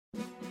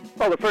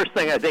Well, the first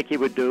thing I think he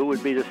would do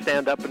would be to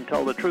stand up and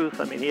tell the truth.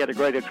 I mean, he had a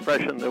great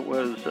expression that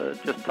was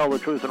just tell the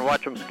truth and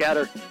watch them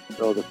scatter.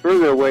 So the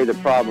further away the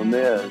problem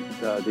is,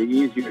 the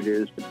easier it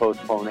is to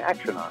postpone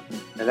action on it.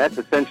 And that's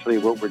essentially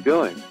what we're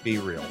doing. Be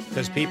real.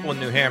 Because people in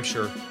New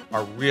Hampshire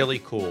are really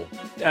cool.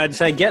 I'd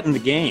say get in the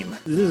game.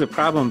 This is a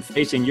problem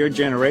facing your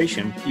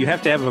generation. You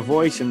have to have a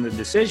voice in the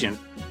decision.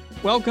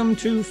 Welcome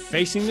to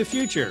Facing the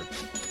Future,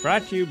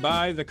 brought to you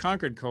by the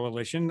Concord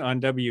Coalition on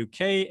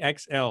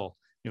WKXL,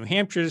 New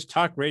Hampshire's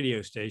talk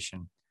radio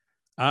station.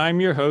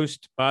 I'm your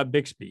host, Bob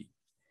Bixby.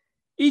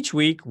 Each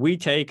week, we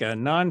take a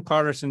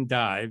nonpartisan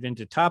dive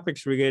into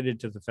topics related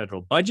to the federal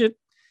budget,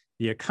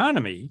 the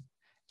economy,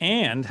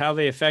 and how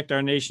they affect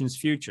our nation's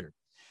future.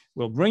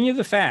 We'll bring you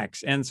the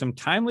facts and some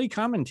timely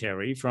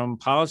commentary from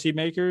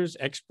policymakers,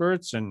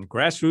 experts, and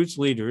grassroots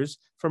leaders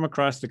from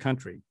across the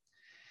country.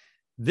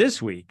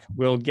 This week,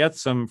 we'll get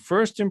some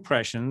first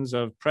impressions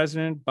of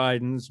President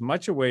Biden's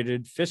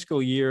much-awaited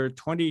fiscal year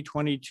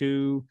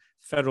 2022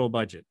 federal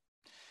budget.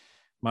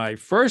 My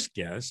first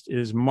guest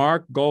is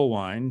Mark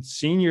Goldwein,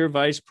 Senior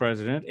Vice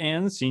President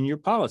and Senior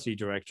Policy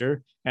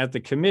Director at the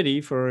Committee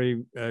for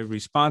a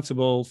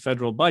Responsible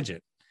Federal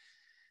Budget.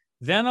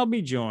 Then I'll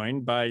be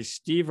joined by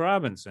Steve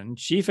Robinson,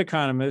 Chief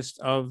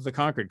Economist of the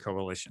Concord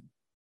Coalition.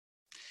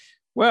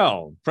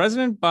 Well,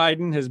 President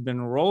Biden has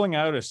been rolling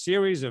out a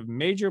series of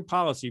major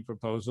policy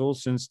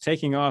proposals since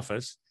taking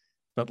office,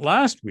 but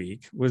last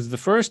week was the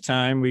first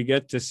time we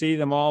get to see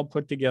them all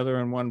put together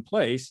in one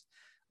place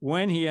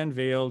when he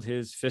unveiled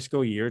his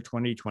fiscal year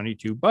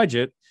 2022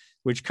 budget,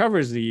 which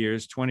covers the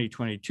years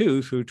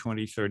 2022 through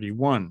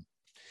 2031.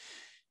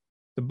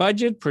 The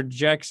budget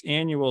projects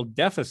annual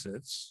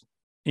deficits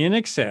in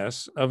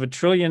excess of $1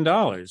 trillion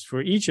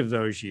for each of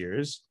those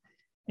years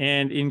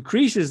and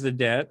increases the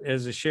debt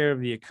as a share of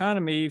the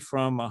economy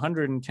from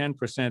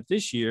 110%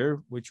 this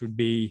year, which would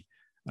be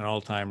an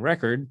all-time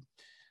record,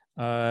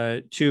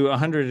 to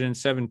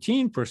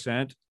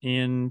 117%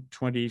 in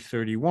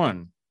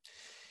 2031.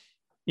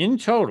 In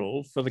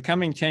total, for the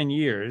coming 10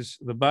 years,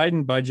 the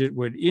Biden budget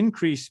would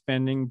increase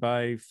spending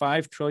by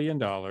 $5 trillion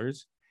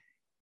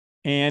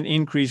and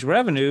increase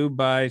revenue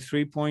by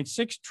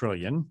 $3.6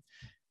 trillion,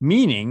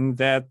 meaning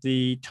that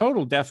the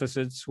total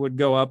deficits would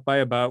go up by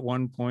about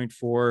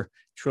 $1.4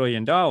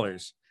 trillion.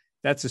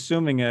 That's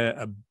assuming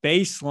a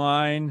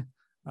baseline.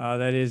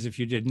 That is, if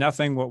you did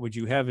nothing, what would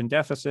you have in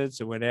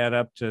deficits? It would add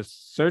up to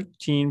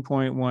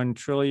 $13.1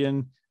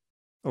 trillion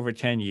over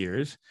 10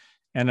 years.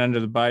 And under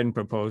the Biden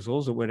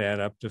proposals, it would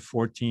add up to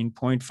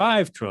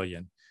 $14.5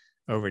 trillion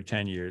over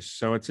 10 years.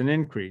 So it's an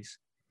increase.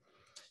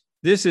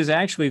 This is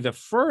actually the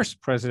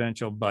first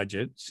presidential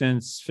budget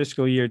since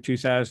fiscal year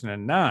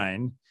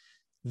 2009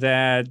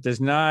 that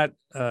does not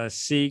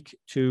seek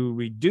to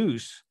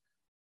reduce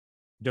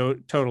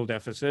total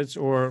deficits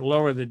or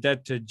lower the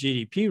debt to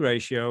GDP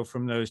ratio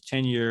from those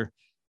 10-year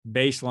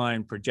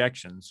baseline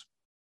projections.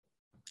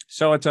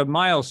 So it's a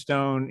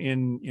milestone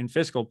in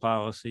fiscal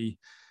policy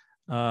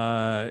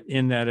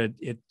in that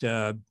it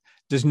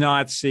does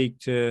not seek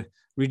to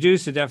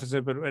reduce the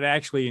deficit, but would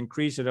actually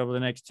increase it over the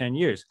next 10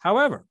 years.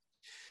 However,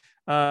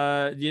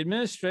 the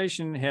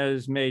administration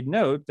has made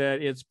note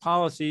that its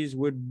policies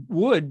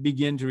would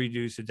begin to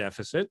reduce the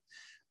deficit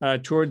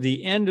toward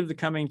the end of the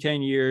coming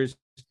 10 years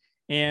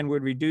and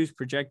would reduce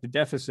projected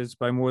deficits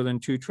by more than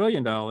 $2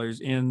 trillion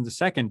in the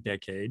second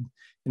decade.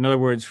 In other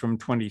words, from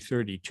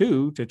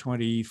 2032 to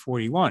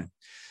 2041.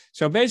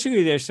 So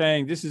basically they're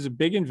saying this is a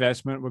big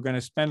investment. We're going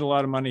to spend a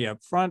lot of money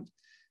up front.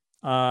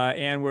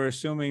 And we're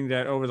assuming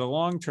that over the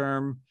long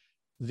term,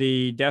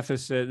 the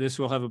deficit, this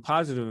will have a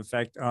positive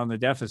effect on the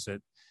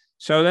deficit.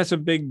 So that's a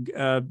big,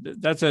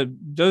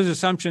 those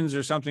assumptions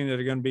are something that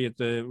are going to be at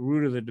the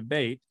root of the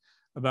debate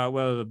about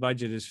whether the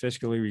budget is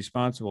fiscally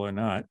responsible or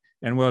not,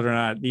 and whether or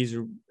not these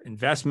are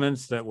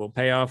investments that will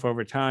pay off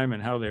over time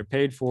and how they're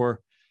paid for.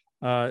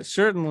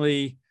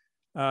 Certainly,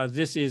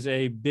 this is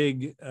a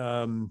big,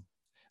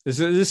 this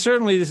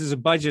is a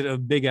budget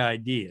of big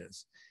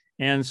ideas.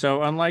 And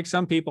so unlike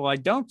some people, I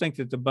don't think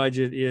that the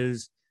budget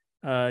is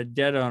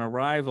dead on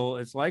arrival.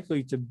 It's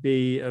likely to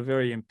be a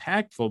very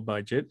impactful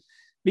budget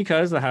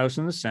because the House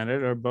and the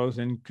Senate are both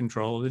in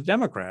control of the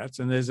Democrats.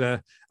 And there's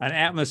an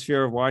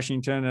atmosphere of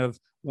Washington of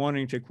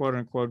wanting to, quote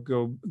unquote,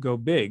 go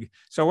big.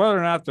 So whether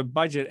or not the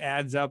budget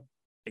adds up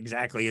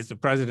exactly as the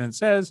president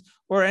says,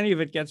 or any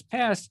of it gets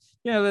passed,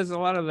 there's a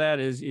lot of that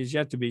is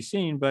yet to be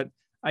seen. But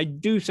I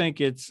do think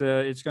it's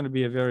going to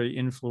be a very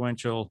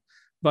influential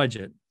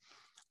budget,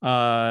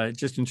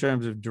 just in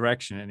terms of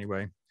direction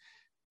anyway.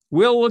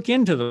 We'll look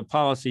into the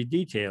policy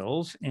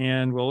details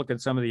and we'll look at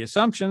some of the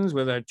assumptions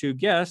with our two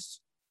guests.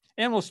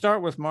 And we'll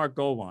start with Mark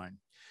Goldwein.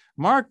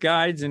 Mark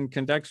guides and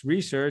conducts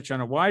research on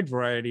a wide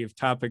variety of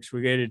topics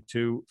related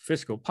to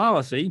fiscal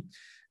policy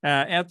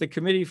at the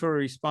Committee for a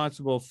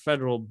Responsible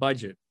Federal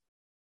Budget.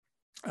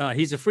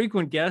 He's a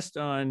frequent guest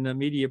on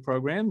media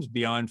programs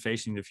beyond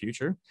Facing the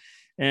Future,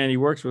 and he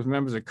works with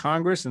members of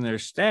Congress and their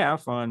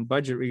staff on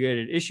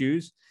budget-related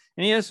issues.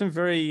 And he has some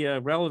very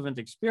relevant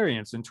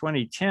experience. In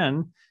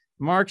 2010,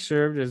 Mark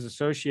served as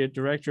Associate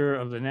Director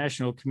of the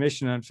National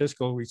Commission on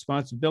Fiscal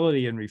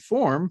Responsibility and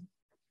Reform.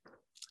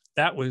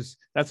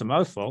 That's a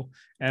mouthful,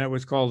 and it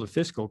was called the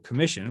Fiscal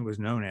Commission, it was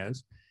known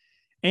as.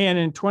 And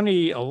in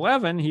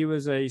 2011, he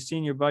was a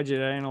senior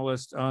budget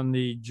analyst on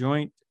the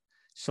Joint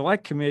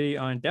Select Committee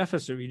on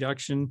Deficit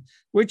Reduction,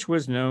 which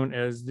was known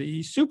as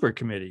the Super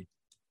Committee.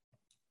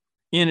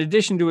 In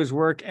addition to his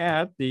work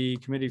at the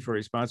Committee for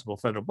Responsible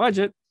Federal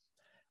Budget,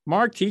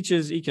 Mark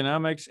teaches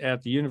economics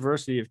at the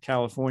University of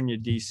California,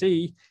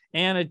 DC,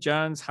 and at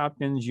Johns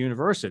Hopkins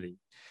University.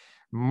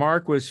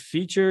 Mark was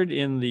featured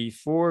in the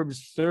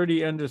Forbes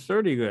 30 Under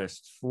 30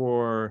 list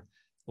for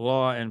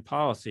law and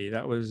policy.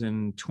 That was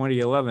in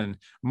 2011.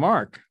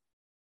 Mark,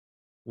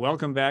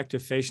 welcome back to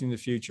Facing the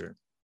Future.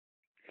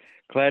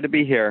 Glad to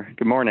be here.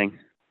 Good morning.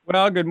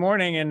 Well, good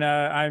morning. And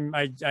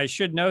I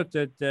should note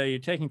that you're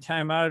taking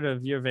time out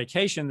of your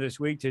vacation this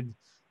week to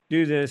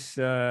do this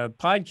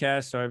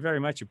podcast, so I very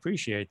much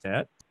appreciate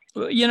that.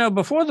 You know,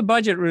 before the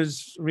budget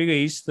was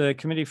released, the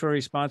Committee for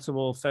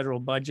Responsible Federal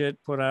Budget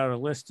put out a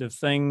list of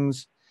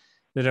things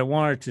that I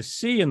wanted to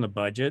see in the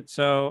budget.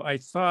 So I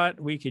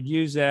thought we could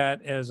use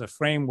that as a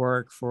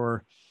framework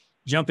for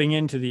jumping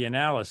into the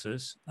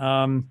analysis.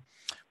 One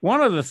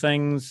of the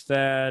things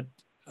that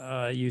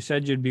you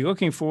said you'd be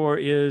looking for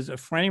is a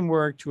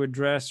framework to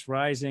address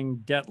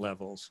rising debt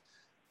levels.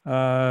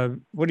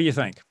 What do you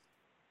think?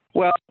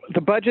 Well,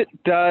 the budget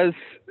does,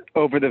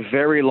 over the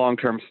very long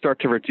term, start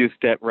to reduce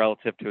debt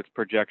relative to its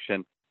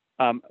projection.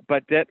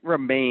 But debt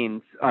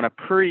remains on a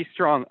pretty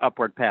strong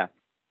upward path.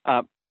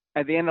 At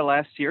the end of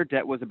last year,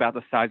 debt was about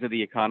the size of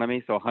the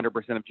economy, so 100%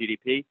 of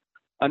GDP.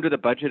 Under the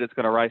budget, it's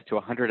going to rise to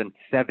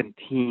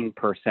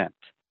 117%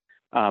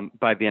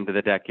 by the end of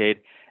the decade.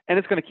 And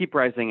it's going to keep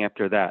rising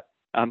after that.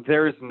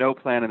 There is no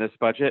plan in this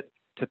budget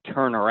to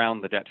turn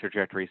around the debt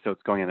trajectory, so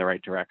it's going in the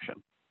right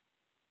direction.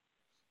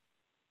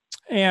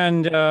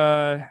 And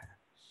the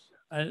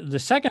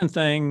second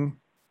thing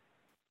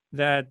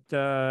that,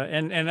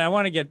 and I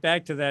want to get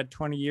back to that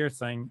 20-year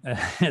thing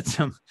at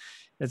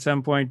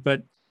some point,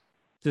 but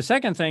the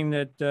second thing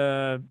that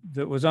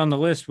that was on the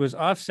list was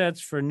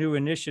offsets for new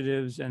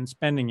initiatives and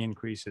spending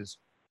increases.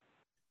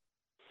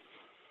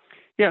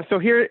 Yeah, so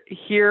here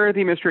the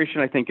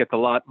administration, I think, gets a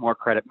lot more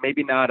credit,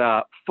 maybe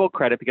not full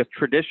credit, because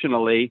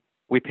traditionally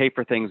we pay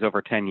for things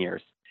over 10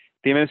 years.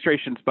 The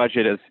administration's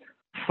budget is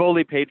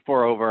fully paid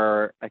for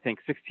over, I think,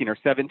 16 or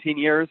 17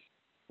 years,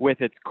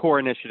 with its core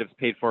initiatives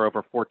paid for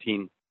over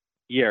 14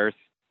 years.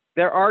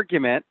 Their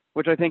argument,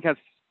 which I think has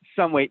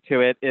some weight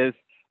to it, is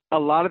a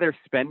lot of their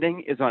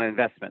spending is on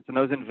investments, and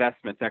those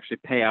investments actually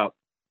pay out,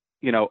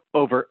 you know,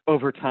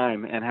 over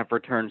time and have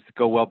returns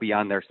go well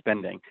beyond their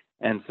spending.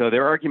 And so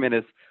their argument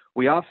is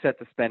we offset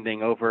the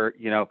spending over,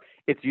 you know,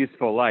 its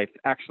useful life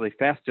actually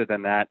faster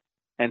than that.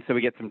 And so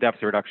we get some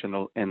deficit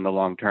reduction in the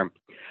long term.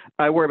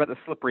 I worry about the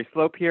slippery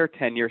slope here.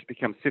 10 years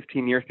becomes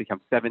 15 years,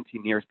 becomes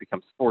 17 years,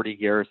 becomes 40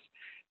 years.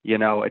 You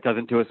know, it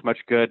doesn't do us much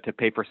good to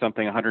pay for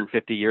something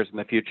 150 years in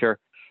the future.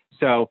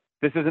 So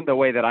this isn't the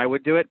way that I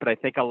would do it, but I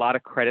take a lot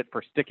of credit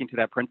for sticking to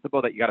that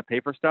principle that you got to pay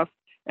for stuff,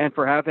 and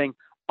for having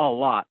a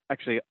lot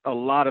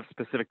of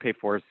specific pay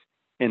fors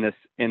in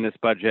this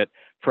budget,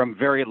 from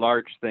very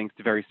large things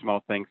to very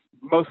small things,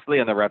 mostly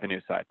on the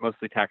revenue side,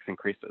 mostly tax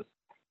increases.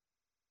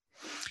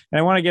 And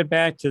I want to get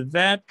back to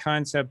that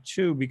concept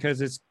too,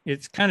 because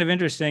it's kind of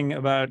interesting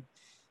about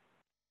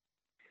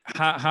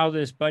how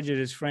this budget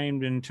is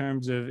framed in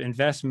terms of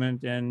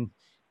investment and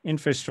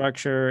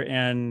infrastructure,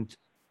 and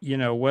you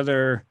know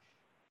whether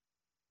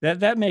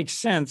that makes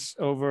sense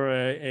over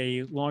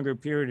a longer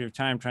period of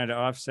time, trying to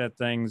offset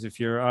things if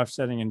you're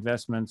offsetting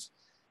investments.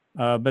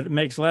 But it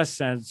makes less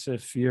sense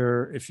if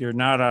you're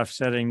not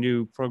offsetting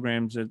new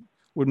programs that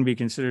wouldn't be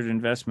considered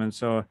investments.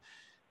 So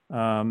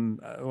I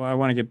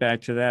want to get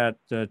back to that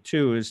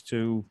too, as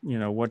to you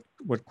know what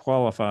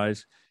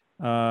qualifies.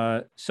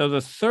 So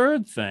the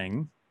third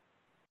thing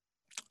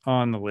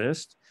on the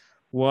list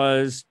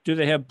was, do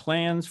they have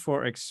plans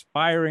for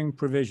expiring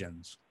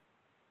provisions?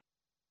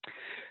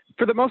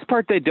 For the most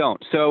part, they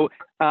don't. So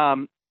a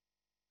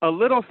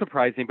little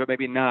surprising, but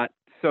maybe not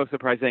so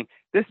surprising.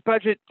 This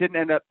budget didn't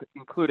end up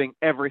including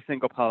every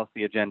single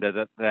policy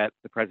agenda that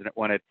the president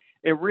wanted.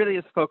 It really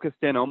is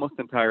focused in almost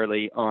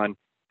entirely on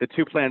the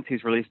two plans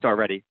he's released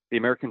already, the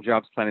American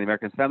Jobs Plan and the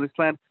American Families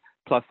Plan,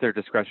 plus their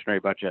discretionary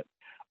budget.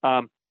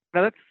 Now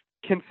that's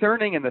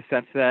concerning in the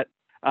sense that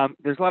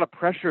there's a lot of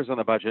pressures on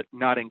the budget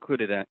not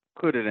included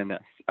in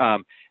this.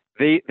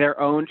 Their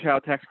own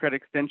child tax credit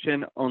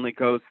extension only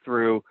goes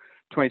through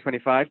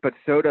 2025, but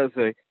so does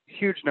a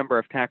huge number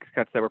of tax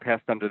cuts that were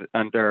passed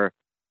under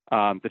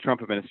the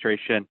Trump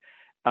administration.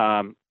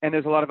 And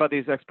there's a lot of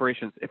other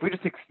expirations. If we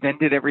just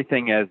extended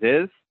everything as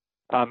is,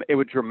 it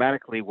would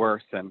dramatically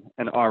worsen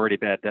an already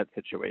bad debt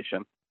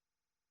situation.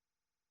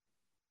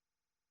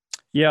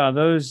 Yeah,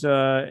 those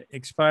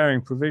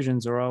expiring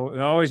provisions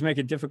always make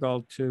it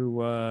difficult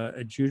to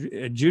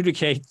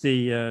adjudicate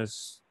the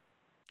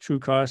true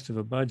cost of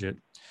a budget.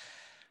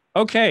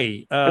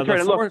 Okay, that's right.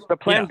 And look, the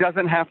plan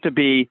doesn't have to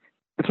be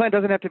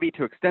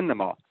to extend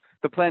them all.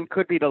 the plan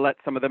could be to let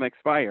some of them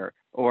expire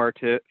or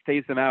to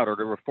phase them out or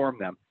to reform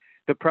them.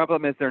 The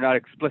problem is they're not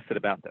explicit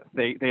about this.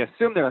 They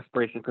assume their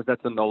expiration because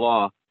that's in the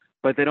law,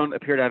 but they don't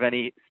appear to have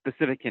any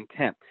specific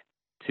intent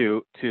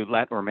to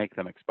let or make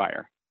them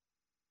expire.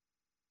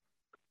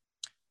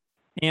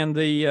 And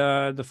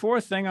the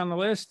fourth thing on the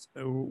list,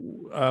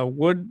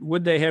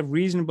 would they have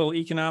reasonable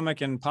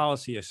economic and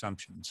policy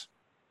assumptions?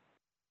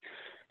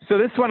 So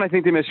this one, I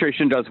think the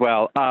administration does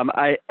well.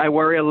 I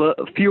worry a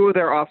few of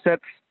their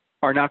offsets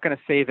are not going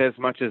to save as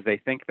much as they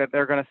think that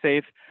they're going to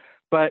save.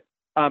 But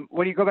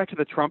when you go back to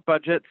the Trump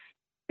budgets,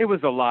 it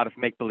was a lot of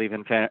make-believe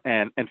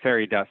and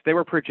fairy dust. They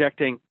were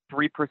projecting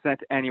 3%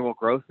 annual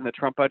growth in the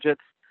Trump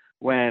budgets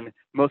when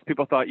most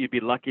people thought you'd be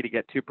lucky to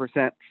get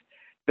 2%.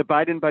 The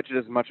Biden budget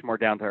is much more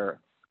down to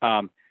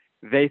earth.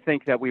 They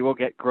think that we will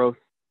get growth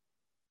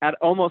at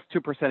almost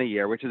 2% a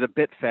year, which is a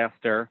bit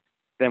faster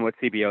than what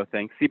CBO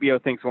thinks.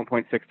 CBO thinks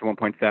 1.6 to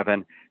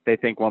 1.7. They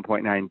think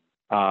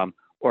 1.9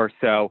 or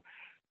so.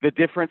 The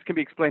difference can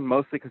be explained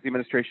mostly because the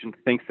administration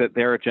thinks that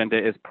their agenda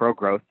is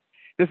pro-growth.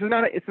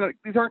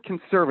 These aren't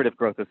conservative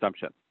growth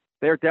assumptions.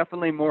 They're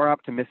definitely more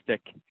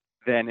optimistic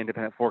than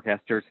independent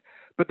forecasters,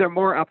 but they're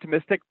more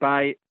optimistic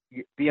by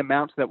the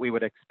amounts that we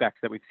would expect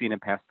that we've seen in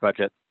past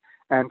budgets.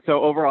 And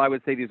so overall, I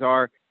would say these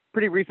are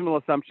pretty reasonable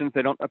assumptions.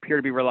 They don't appear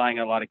to be relying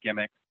on a lot of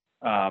gimmicks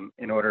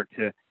in order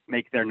to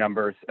make their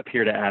numbers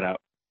appear to add up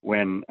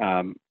when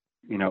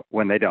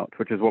they don't,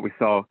 which is what we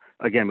saw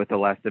again with the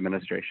last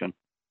administration.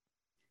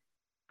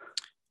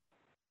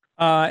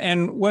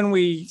 And when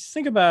we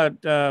think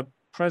about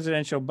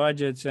presidential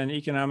budgets and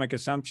economic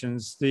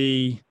assumptions,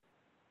 the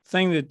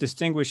thing that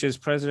distinguishes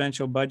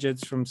presidential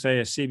budgets from, say,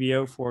 a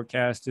CBO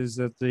forecast is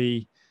that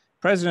the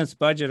president's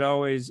budget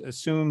always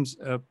assumes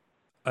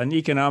an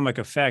economic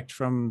effect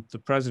from the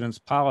president's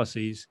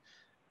policies.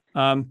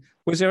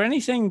 Was there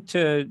anything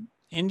to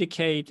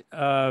indicate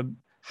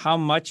how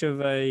much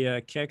of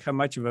a kick, how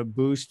much of a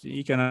boost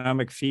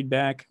economic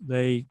feedback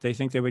they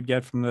think they would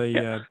get from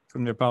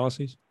from their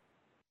policies?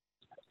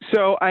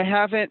 So I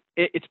haven't.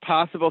 It's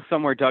possible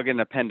somewhere dug in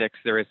the appendix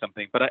there is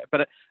something, but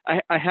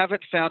I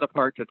haven't found a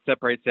part that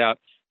separates out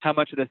how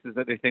much of this is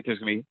that they think there's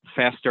going to be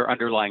faster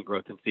underlying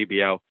growth in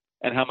CBO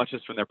and how much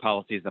is from their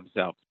policies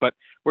themselves. But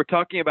we're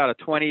talking about a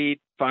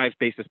 25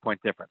 basis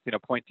point difference,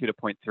 0.2 to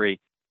 0.3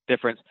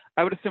 difference.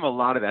 I would assume a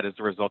lot of that is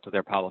a result of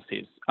their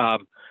policies,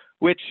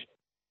 which,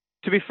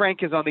 to be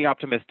frank, is on the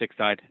optimistic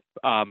side,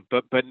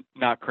 but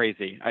not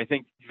crazy. I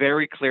think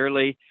very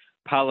clearly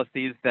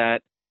policies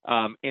that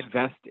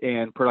invest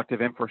in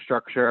productive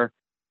infrastructure,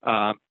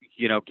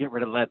 get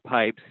rid of lead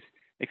pipes,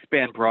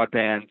 expand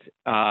broadband,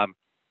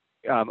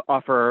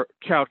 offer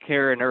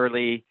childcare and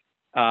early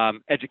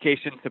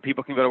education so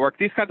people can go to work.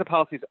 These kinds of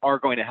policies are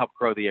going to help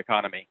grow the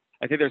economy.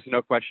 I think there's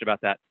no question about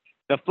that.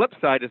 The flip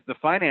side is the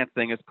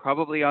financing is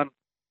probably on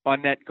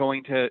net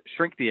going to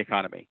shrink the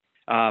economy.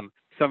 Some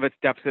of it's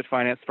deficit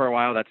financed for a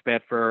while. That's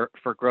bad for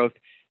growth.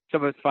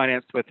 Some of it's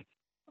financed with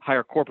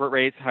higher corporate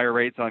rates, higher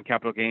rates on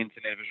capital gains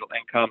and individual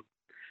income.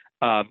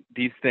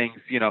 These things,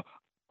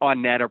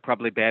 on net are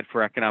probably bad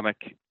for economic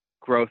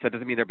growth. That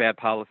doesn't mean they're bad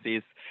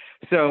policies.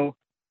 So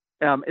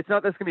it's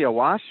not that it's going to be a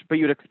wash, but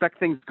you'd expect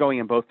things going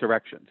in both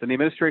directions. And the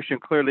administration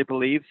clearly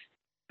believes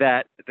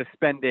that the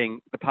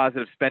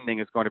positive spending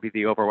is going to be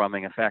the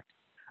overwhelming effect.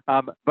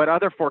 But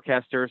other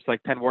forecasters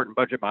like Penn Wharton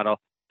Budget Model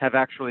have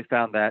actually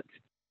found that,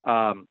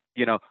 on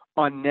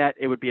net,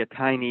 it would be a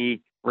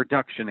tiny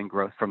reduction in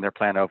growth from their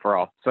plan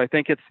overall. So I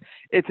think it's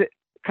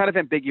kind of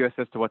ambiguous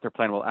as to what their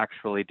plan will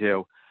actually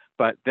do,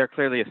 but they're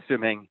clearly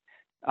assuming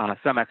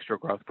some extra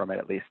growth from it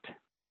at least.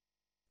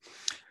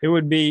 It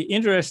would be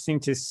interesting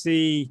to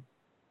see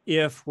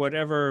if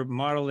whatever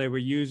model they were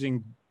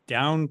using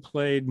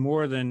downplayed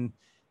more than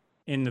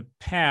in the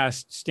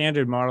past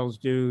standard models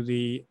do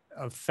the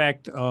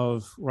effect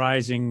of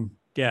rising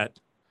debt.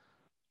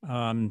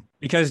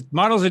 Because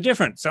models are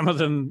different. Some of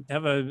them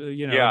have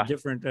a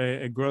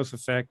different growth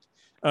effect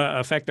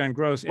on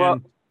growth. Well,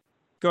 and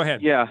go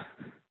ahead. Yeah.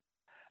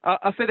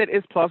 I'll say that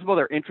is plausible.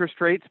 Their interest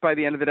rates by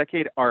the end of the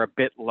decade are a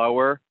bit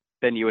lower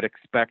than you would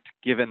expect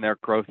given their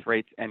growth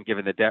rates and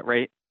given the debt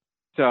rate.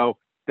 So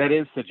that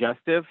is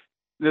suggestive.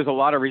 There's a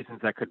lot of reasons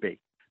that could be,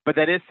 but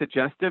that is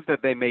suggestive that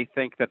they may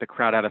think that the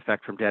crowd out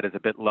effect from debt is a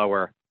bit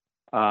lower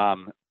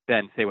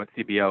than, say, what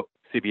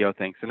CBO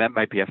thinks, and that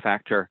might be a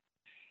factor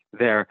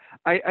there.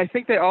 I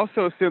think they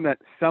also assume that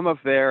some of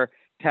their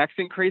tax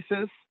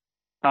increases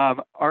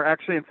are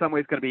actually in some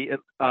ways going to be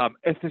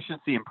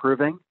efficiency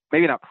improving,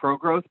 maybe not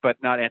pro-growth, but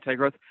not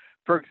anti-growth.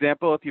 For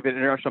example, if you have an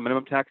international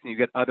minimum tax and you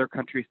get other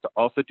countries to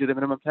also do the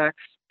minimum tax,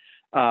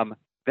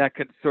 that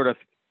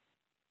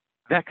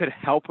could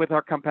help with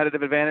our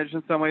competitive advantage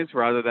in some ways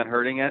rather than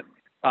hurting it.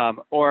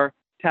 Or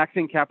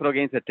taxing capital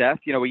gains at death.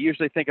 We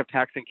usually think of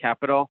taxing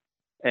capital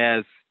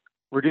as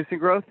reducing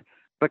growth,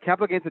 but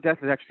capital gains at death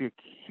is actually a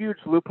huge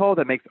loophole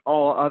that makes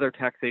all other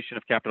taxation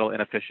of capital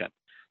inefficient.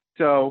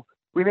 So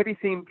we may be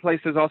seeing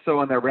places also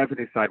on their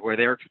revenue side where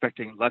they're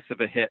expecting less of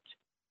a hit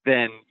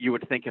than you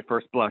would think at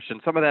first blush. And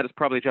some of that is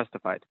probably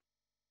justified.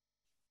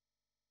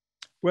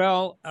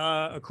 Well,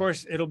 of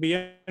course, it'll be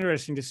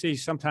interesting to see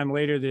sometime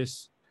later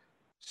this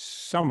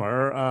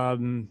summer.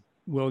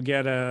 We'll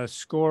get a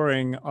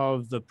scoring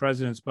of the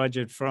president's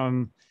budget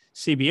from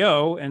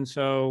CBO. And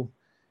so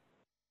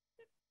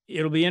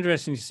it'll be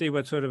interesting to see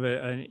what sort of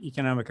an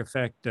economic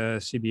effect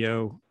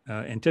CBO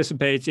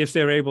anticipates if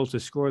they're able to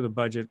score the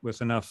budget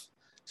with enough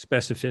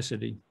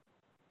specificity.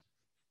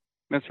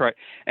 That's right.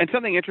 And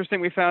something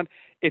interesting we found,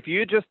 if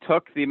you just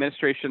took the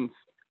administration's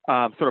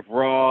sort of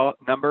raw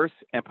numbers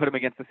and put them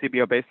against the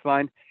CBO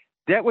baseline,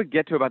 that would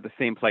get to about the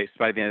same place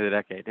by the end of the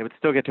decade. It would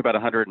still get to about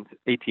 118%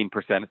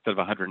 instead of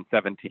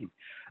 117.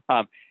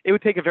 It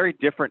would take a very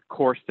different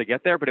course to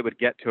get there, but it would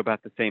get to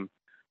about the same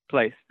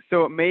place.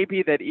 So it may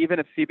be that even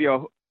if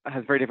CBO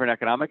has very different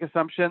economic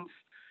assumptions,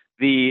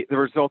 the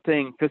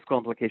resulting fiscal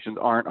implications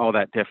aren't all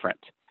that different.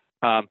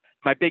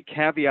 My big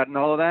caveat in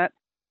all of that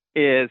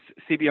is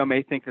CBO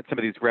may think that some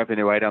of these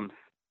revenue items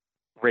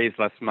raise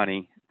less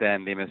money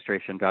than the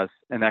administration does,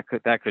 and that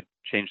could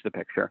change the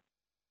picture.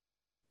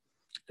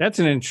 That's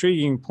an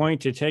intriguing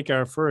point to take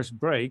our first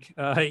break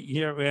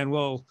here, and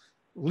we'll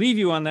leave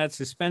you on that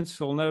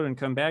suspenseful note and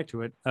come back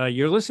to it.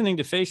 You're listening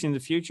to Facing the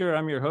Future.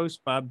 I'm your host,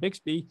 Bob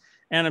Bixby,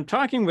 and I'm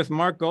talking with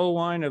Mark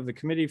Goldwein of the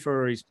Committee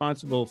for a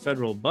Responsible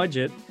Federal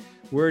Budget.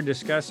 We're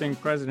discussing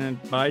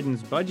President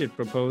Biden's budget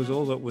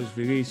proposal that was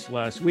released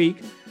last week.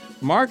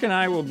 Mark and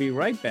I will be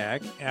right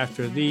back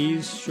after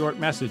these short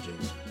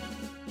messages.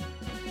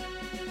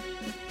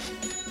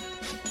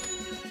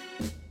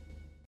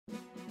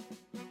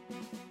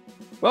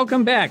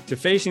 Welcome back to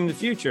Facing the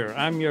Future.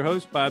 I'm your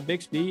host, Bob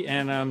Bixby,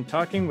 and I'm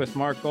talking with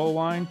Mark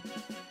Goldwein,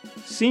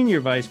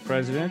 Senior Vice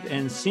President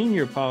and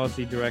Senior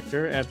Policy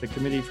Director at the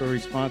Committee for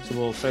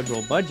Responsible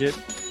Federal Budget.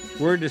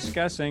 We're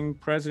discussing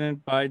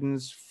President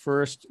Biden's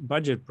first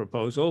budget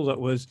proposal that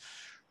was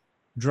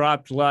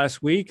dropped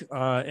last week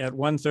at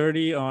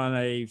 1:30 on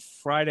a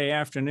Friday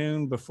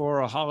afternoon before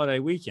a holiday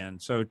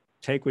weekend. So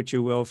take what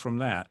you will from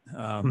that.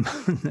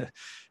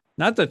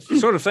 Not the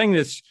sort of thing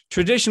that's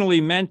traditionally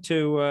meant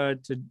to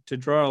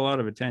draw a lot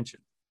of attention.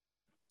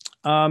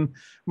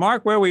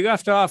 Mark, where we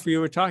left off, we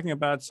were talking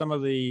about some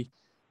of the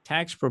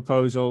tax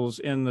proposals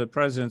in the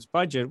president's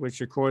budget, which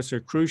of course are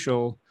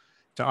crucial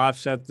to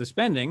offset the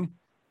spending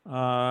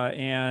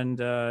and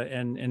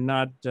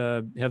not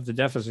have the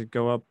deficit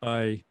go up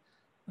by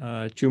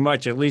too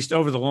much, at least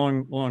over the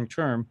long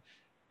term.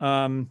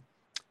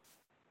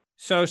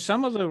 So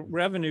some of the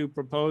revenue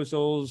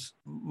proposals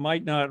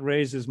might not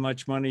raise as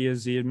much money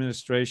as the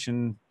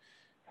administration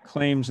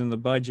claims in the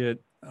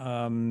budget.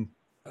 One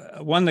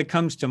that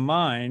comes to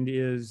mind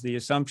is the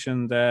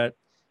assumption that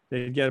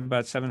they get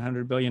about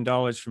 $700 billion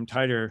from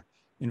tighter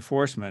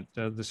enforcement,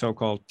 the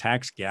so-called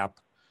tax gap.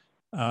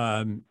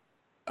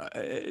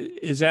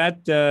 Is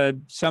that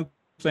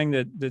something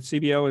that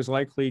CBO is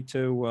likely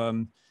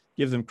to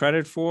give them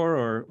credit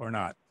for or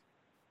not?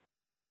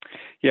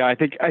 Yeah, I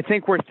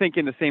think we're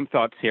thinking the same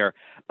thoughts here.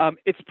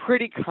 It's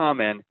pretty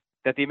common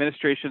that the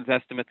administration's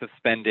estimates of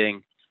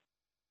spending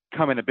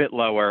come in a bit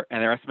lower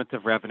and their estimates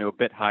of revenue a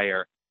bit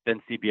higher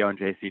than CBO and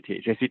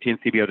JCT. JCT and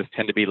CBO just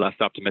tend to be less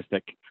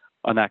optimistic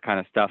on that kind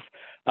of stuff.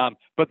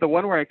 But the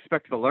one where I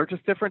expect the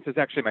largest difference is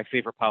actually my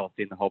favorite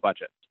policy in the whole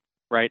budget,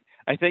 right?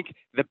 I think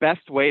the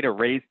best way to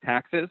raise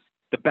taxes,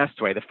 the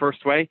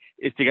first way,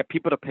 is to get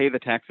people to pay the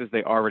taxes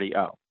they already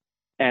owe.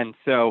 And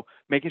so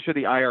making sure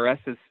the IRS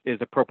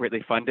is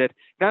appropriately funded,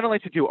 not only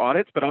to do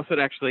audits, but also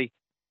to actually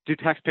do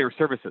taxpayer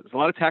services. A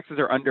lot of taxes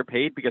are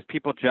underpaid because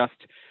people just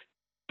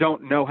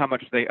don't know how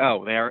much they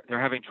owe. They're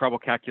having trouble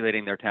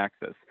calculating their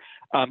taxes.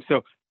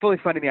 So fully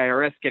funding the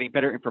IRS, getting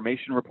better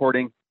information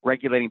reporting,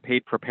 regulating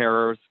paid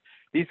preparers,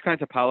 these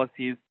kinds of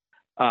policies,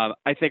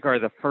 I think are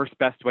the first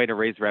best way to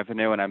raise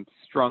revenue, and I'm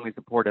strongly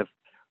supportive.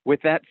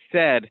 With that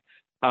said,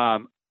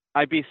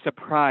 I'd be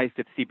surprised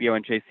if CBO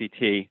and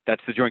JCT,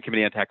 that's the Joint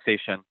Committee on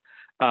Taxation,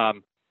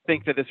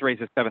 think that this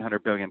raises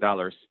 $700 billion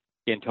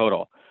in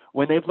total.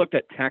 When they've looked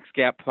at tax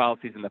gap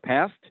policies in the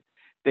past,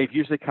 they've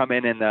usually come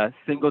in the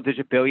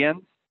single-digit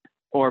billions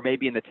or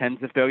maybe in the tens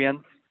of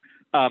billions.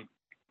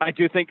 I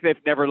do think they've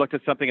never looked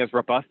at something as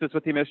robust as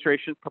what the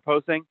administration is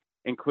proposing,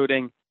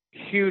 including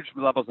huge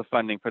levels of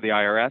funding for the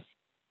IRS,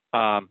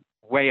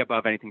 way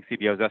above anything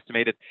CBO has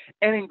estimated,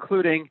 and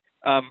including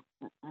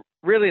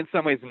really in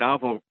some ways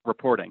novel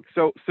reporting.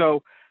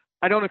 So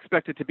I don't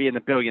expect it to be in the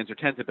billions or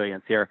tens of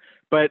billions here,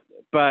 but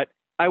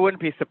I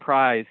wouldn't be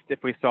surprised if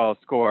we saw a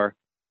score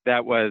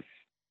that was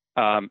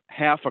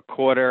half, a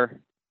quarter,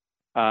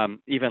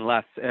 even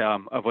less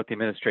of what the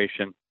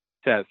administration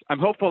says. I'm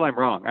hopeful I'm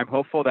wrong. I'm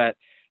hopeful that,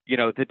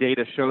 the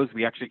data shows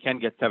we actually can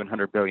get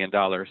 $700 billion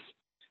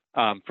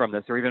from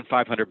this, or even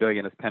 $500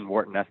 billion as Penn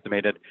Wharton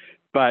estimated.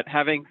 But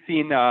having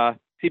seen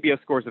CBO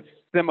scores of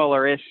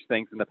similar-ish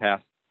things in the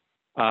past,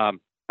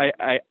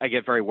 I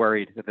get very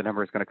worried that the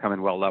number is going to come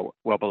in well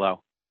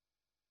below.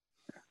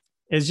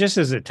 It's just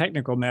as a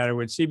technical matter,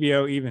 would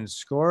CBO even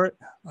score it?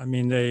 I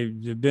mean,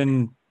 they've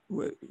been,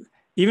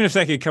 even if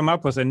they could come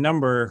up with a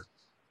number,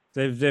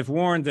 they've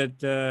warned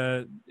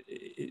that,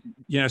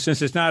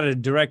 since it's not a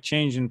direct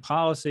change in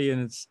policy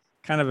and it's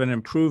kind of an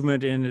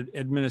improvement in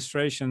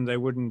administration, they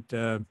wouldn't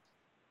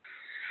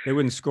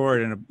score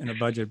it in a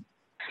budget.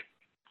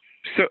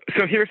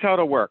 So here's how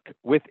it'll work.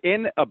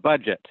 Within a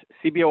budget,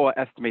 CBO will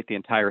estimate the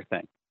entire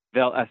thing.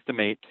 They'll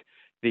estimate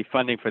the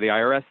funding for the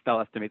IRS, they'll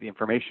estimate the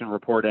information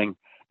reporting,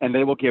 and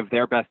they will give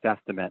their best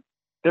estimate.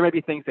 There may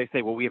be things they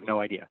say, well, we have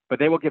no idea, but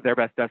they will give their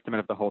best estimate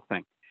of the whole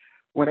thing.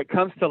 When it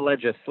comes to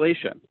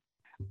legislation,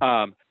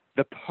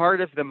 the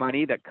part of the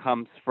money that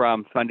comes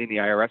from funding the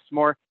IRS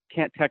more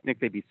can't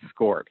technically be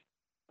scored.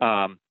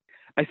 I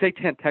say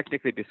can't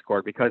technically be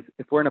scored because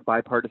if we're in a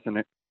bipartisan,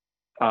 if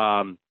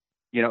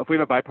we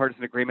have a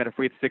bipartisan agreement, if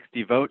we have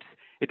 60 votes,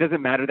 it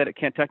doesn't matter that it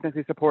can't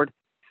technically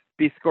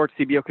be scored.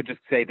 CBO could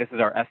just say this is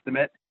our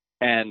estimate,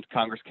 and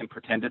Congress can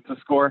pretend it's a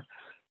score.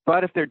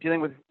 But if they're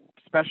dealing with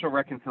special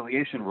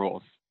reconciliation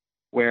rules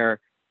where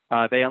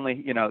they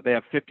only, they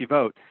have 50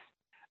 votes,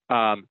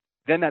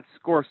 then that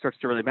score starts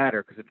to really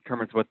matter because it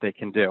determines what they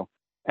can do.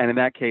 And in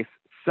that case,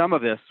 some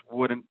of this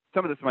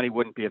money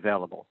wouldn't be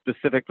available,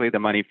 specifically the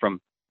money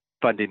from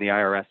funding the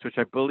IRS, which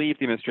I believe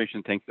the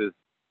administration thinks is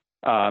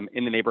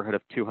in the neighborhood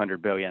of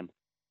 $200 billion.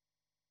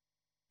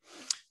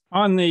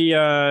 On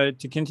the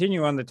to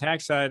continue on the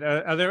tax side,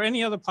 are there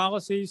any other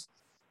policies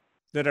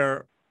that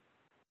are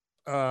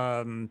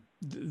that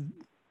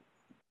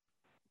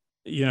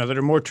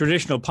are more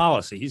traditional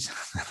policies,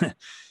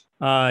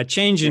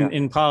 change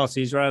in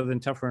policies rather than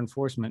tougher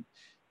enforcement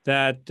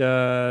that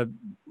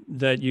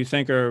that you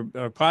think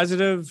are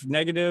positive,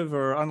 negative,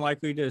 or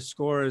unlikely to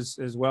score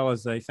as well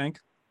as they think?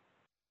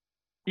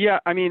 Yeah,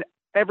 I mean,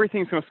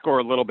 everything's going to score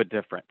a little bit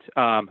different.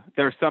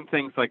 There are some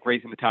things like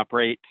raising the top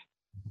rate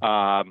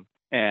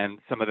and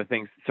some of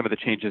the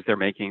changes they're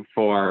making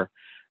for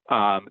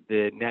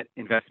the net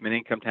investment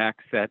income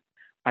tax that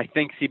I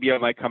think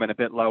CBO might come in a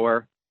bit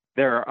lower.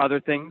 There are other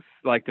things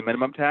like the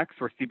minimum tax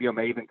where CBO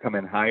may even come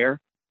in higher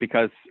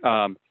because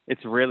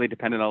it's really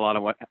dependent a lot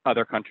on what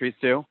other countries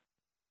do.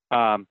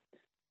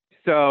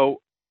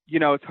 So,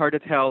 it's hard to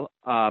tell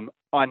on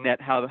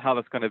net how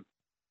that's going to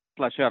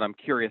flesh out. I'm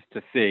curious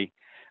to see.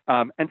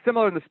 And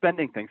similar in the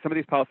spending thing, some of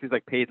these policies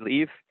like paid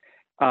leave,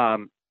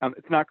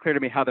 it's not clear to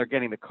me how they're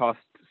getting the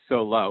costs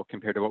so low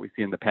compared to what we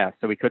see in the past.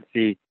 So we could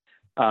see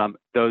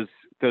those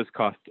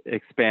costs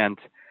expand.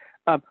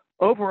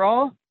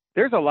 Overall,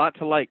 there's a lot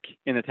to like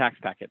in the tax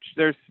package.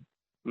 There's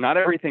not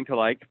everything to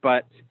like,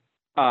 but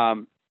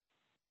one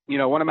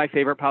of my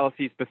favorite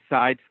policies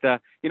besides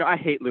I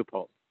hate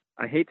loopholes.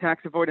 I hate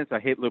tax avoidance. I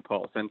hate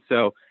loopholes. And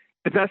so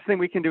the best thing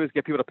we can do is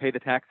get people to pay the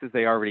taxes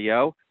they already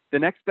owe. The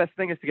next best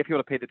thing is to get people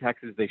to pay the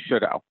taxes they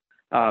should owe.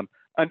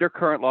 Under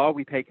current law,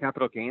 we pay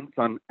capital gains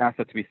on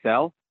assets we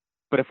sell,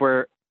 but if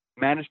we're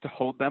managed to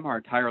hold them our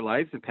entire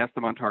lives and pass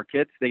them on to our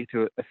kids, they get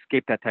to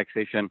escape that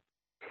taxation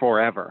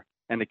forever,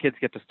 and the kids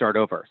get to start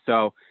over.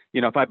 So,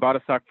 if I bought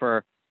a stock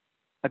for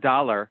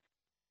 $1,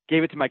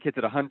 gave it to my kids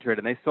at 100,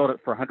 and they sold it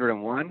for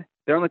 101,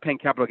 they're only paying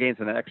capital gains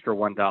on that extra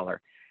 $1.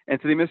 And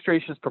so the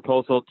administration's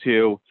proposal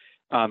to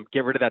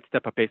get rid of that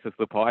step-up basis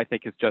loophole, I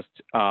think, is just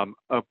a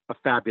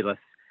fabulous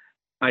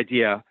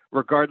idea,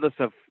 regardless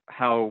of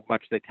how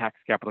much they tax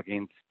capital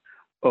gains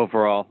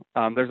overall.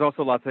 There's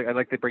also I'd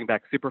like to bring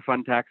back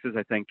Superfund taxes.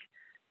 I think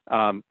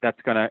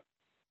that's going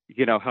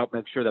to, help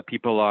make sure that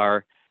people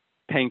are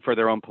paying for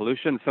their own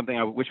pollution. Something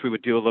I wish we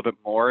would do a little bit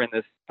more in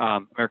this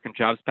American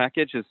Jobs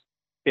Package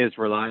is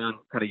rely on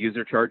kind of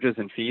user charges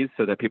and fees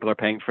so that people are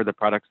paying for the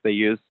products they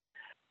use.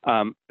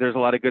 There's a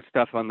lot of good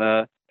stuff on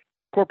the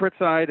corporate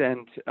side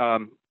and,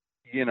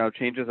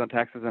 changes on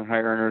taxes on high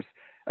earners.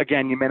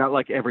 Again, you may not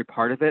like every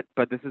part of it,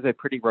 but this is a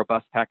pretty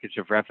robust package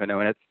of revenue,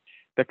 and it's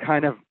the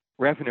kind of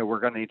revenue we're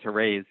going to need to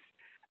raise,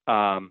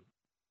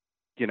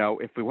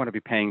 if we want to be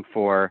paying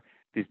for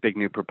these big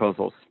new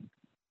proposals.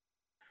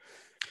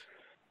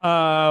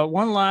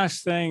 One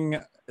last thing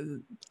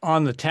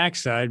on the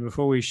tax side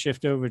before we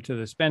shift over to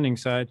the spending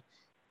side,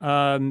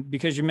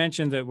 because you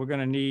mentioned that we're going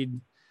to need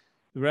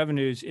the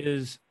revenues,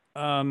 is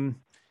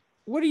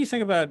what do you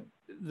think about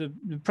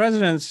the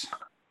president's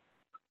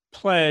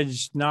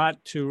pledge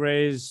not to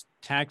raise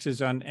taxes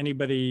on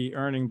anybody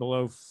earning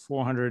below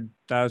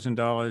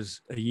 $400,000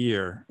 a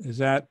year? Is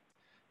that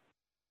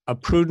a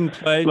prudent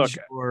pledge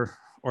or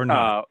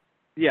not?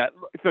 Yeah,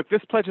 look,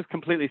 this pledge is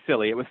completely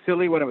silly. It was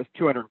silly when it was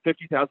 $250,000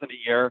 a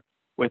year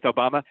with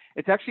Obama.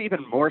 It's actually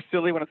even more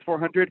silly when it's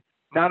 $400,000.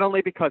 Not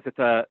only because it's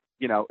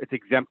it's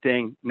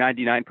exempting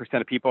 99%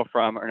 of people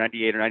from, or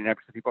 98 or 99%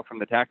 of people from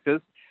the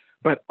taxes,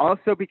 but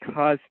also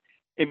because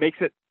it makes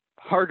it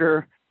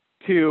harder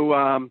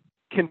to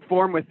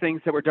conform with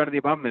things that were done in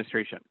the Obama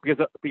administration,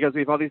 because we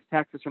have all these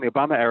taxes from the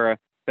Obama era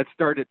that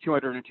started at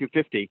 200 and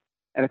 250.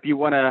 And if you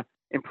want to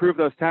improve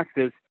those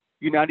taxes,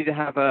 you now need to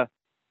have a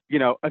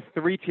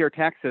 3-tier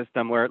tax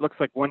system where it looks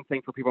like one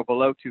thing for people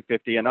below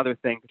 250, another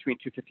thing between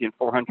 250 and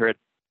 400,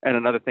 and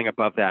another thing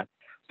above that.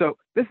 So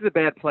this is a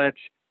bad pledge.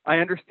 I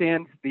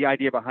understand the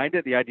idea behind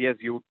it. The idea is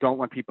you don't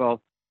want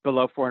people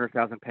below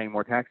 400,000 paying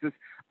more taxes.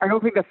 I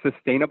don't think that's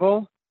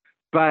sustainable,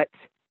 but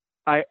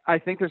I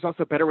think there's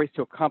also better ways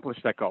to accomplish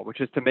that goal,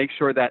 which is to make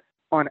sure that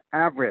on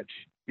average,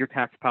 your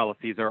tax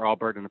policies are all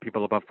burdened on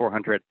people above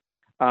 400.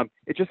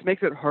 It just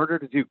makes it harder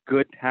to do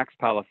good tax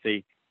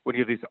policy when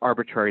you have these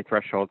arbitrary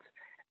thresholds.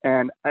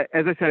 And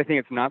as I said, I think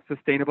it's not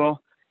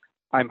sustainable.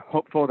 I'm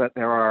hopeful that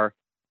there are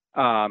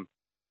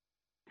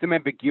some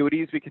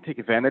ambiguities we can take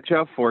advantage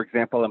of. For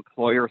example,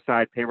 employer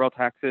side payroll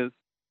taxes,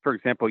 for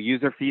example,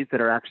 user fees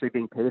that are actually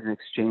being paid in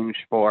exchange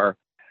for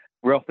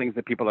real things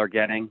that people are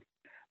getting.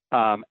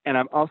 And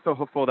I'm also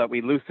hopeful that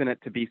we loosen it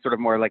to be sort of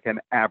more like an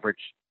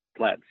average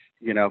pledge.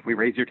 You know, if we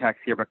raise your tax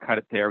here but cut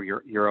it there,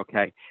 you're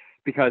okay.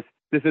 Because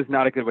this is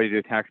not a good way to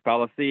do tax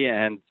policy,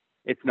 and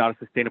it's not a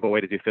sustainable way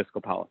to do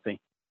fiscal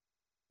policy.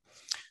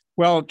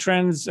 Well,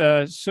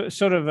 transitioning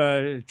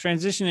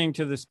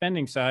to the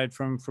spending side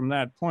from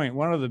that point,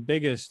 one of the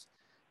biggest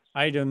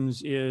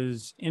items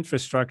is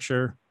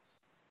infrastructure.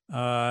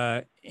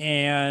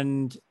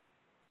 And,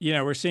 you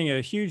know, we're seeing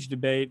a huge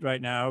debate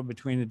right now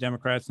between the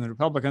Democrats and the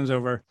Republicans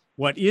over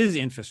what is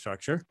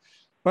infrastructure,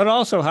 but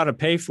also how to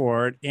pay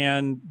for it.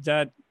 And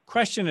that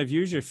question of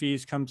user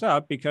fees comes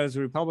up because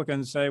the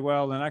Republicans say,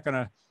 well, they're not going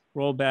to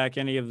roll back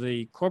any of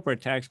the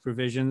corporate tax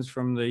provisions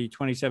from the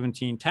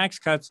 2017 tax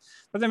cuts,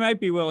 but they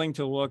might be willing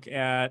to look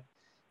at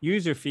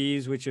user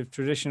fees, which have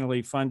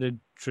traditionally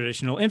funded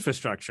traditional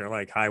infrastructure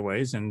like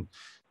highways and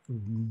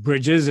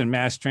bridges and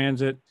mass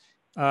transit.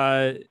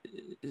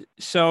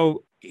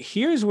 So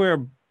here's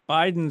where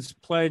Biden's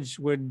pledge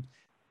would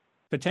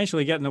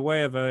potentially get in the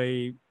way of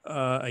a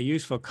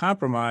useful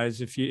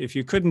compromise. If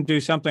you couldn't do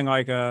something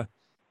like a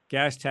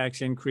gas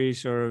tax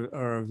increase or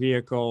a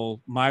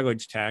vehicle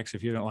mileage tax,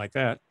 if you don't like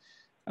that,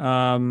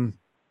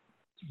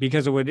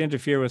 because it would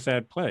interfere with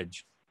that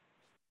pledge.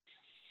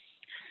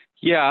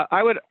 Yeah,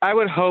 I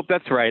would hope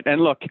that's right.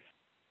 And look,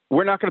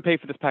 we're not going to pay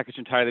for this package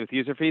entirely with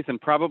user fees, and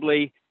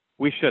probably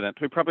we shouldn't.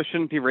 We probably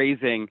shouldn't be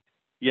raising,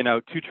 you know,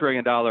 $2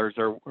 trillion or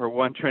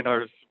 $1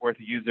 trillion worth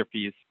of user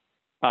fees.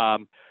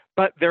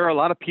 But there are a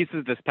lot of pieces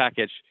of this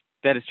package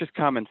that is just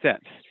common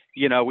sense.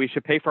 You know, we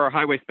should pay for our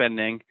highway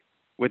spending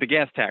with a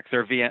gas tax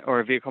or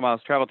a vehicle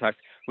miles travel tax.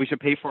 We should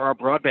pay for our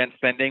broadband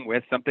spending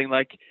with something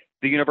like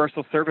the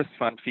Universal Service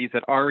Fund fees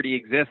that already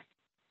exist,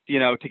 you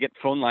know, to get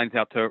phone lines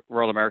out to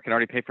rural America and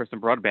already pay for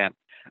some broadband.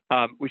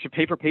 We should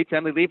pay for paid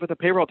family leave with a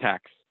payroll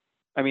tax.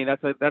 I mean,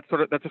 that's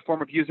a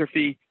form of user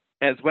fee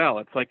as well.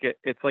 It's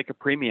like a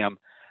premium.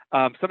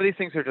 Some of these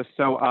things are just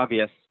so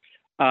obvious.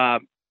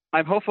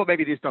 I'm hopeful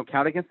maybe these don't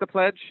count against the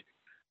pledge,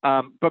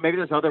 but maybe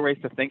there's other ways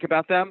to think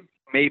about them.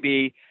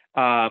 Maybe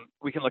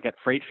we can look at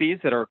freight fees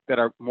that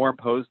are more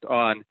imposed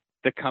on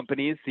the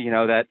companies, you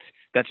know, that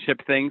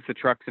ship things, the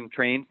trucks and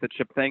trains that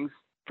ship things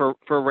for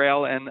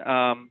rail and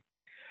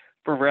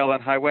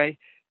highway.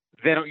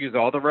 They don't use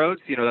all the roads.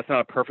 You know, that's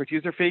not a perfect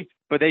user fee,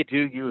 but they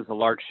do use a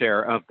large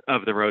share of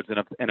the roads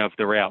and of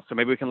the rail. So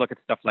maybe we can look at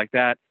stuff like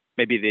that.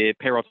 Maybe the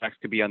payroll tax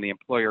could be on the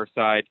employer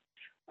side.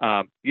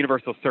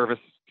 Universal service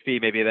fee,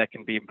 maybe that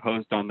can be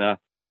imposed on the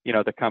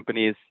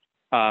companies.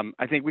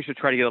 I think we should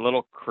try to get a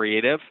little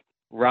creative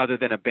rather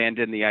than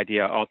abandon the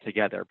idea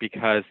altogether,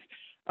 because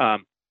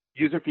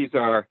user fees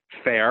are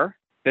fair,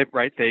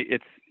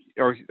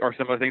 or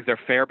some of the things, they're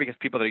fair because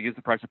people that use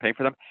the products are paying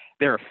for them.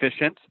 They're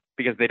efficient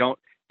because they don't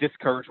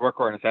discourage work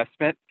or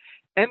investment,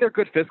 and they're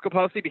good fiscal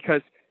policy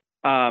because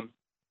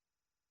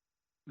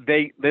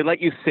they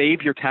let you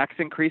save your tax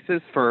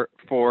increases for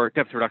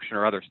deficit reduction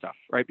or other stuff,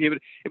 right?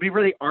 It'd be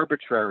really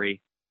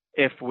arbitrary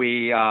if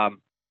we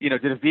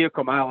did a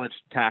vehicle mileage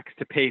tax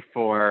to pay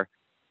for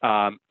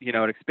an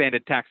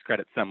expanded tax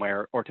credit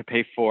somewhere, or to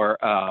pay for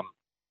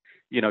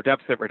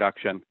deficit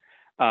reduction.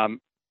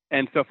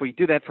 And so if we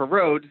do that for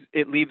roads,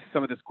 it leaves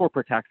some of this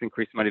corporate tax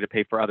increase money to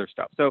pay for other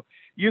stuff. So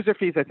user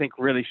fees, I think,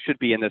 really should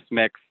be in this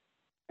mix.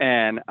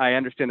 And I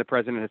understand the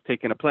president has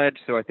taken a pledge,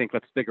 so I think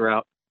let's figure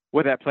out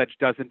what that pledge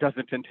does and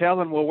doesn't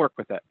entail, and we'll work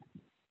with it.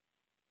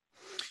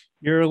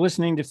 You're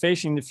listening to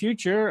Facing the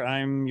Future.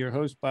 I'm your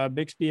host, Bob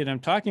Bixby, and I'm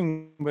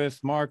talking with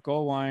Mark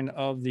Goldwein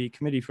of the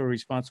Committee for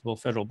Responsible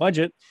Federal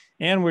Budget,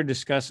 and we're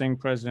discussing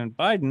President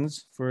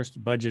Biden's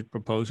first budget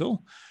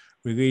proposal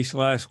released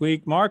last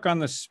week. Mark, on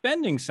the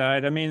spending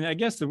side, I mean, I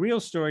guess the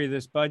real story of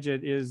this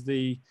budget is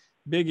the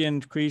big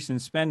increase in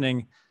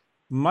spending,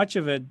 much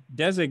of it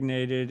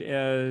designated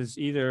as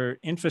either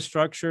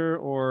infrastructure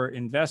or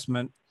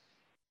investment.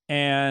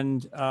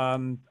 And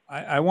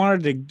I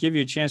wanted to give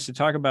you a chance to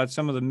talk about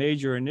some of the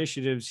major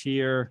initiatives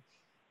here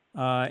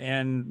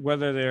and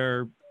whether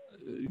they're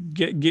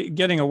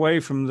getting away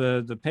from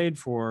the pay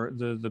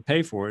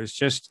for. It's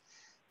just,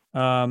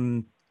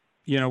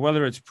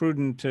 whether it's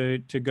prudent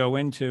to go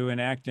into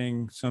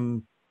enacting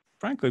some,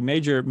 frankly,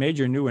 major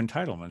new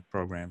entitlement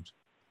programs.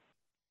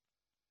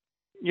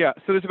 Yeah,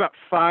 so there's about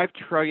 $5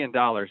 trillion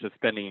of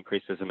spending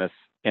increases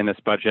in this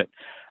budget.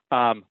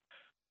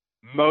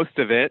 Most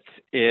of it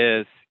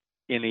is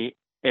in the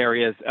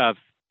areas of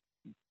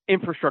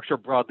infrastructure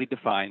broadly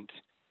defined,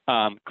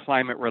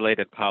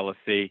 climate-related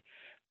policy,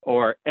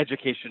 or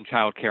education,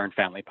 childcare, and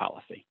family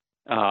policy.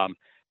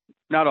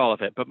 Not all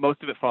of it, but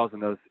most of it falls in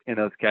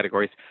those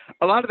categories.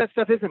 A lot of that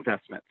stuff is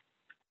investment.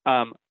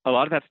 A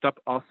lot of that stuff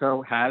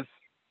also has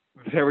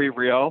very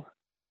real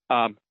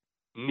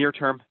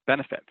near-term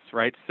benefits,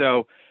 right?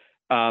 So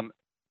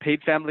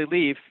paid family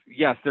leave,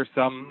 yes, there's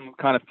some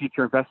kind of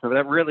future investment, but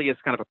that really is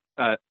kind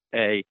of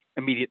a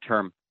immediate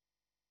term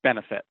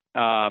benefit.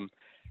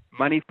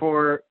 Money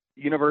for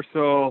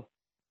universal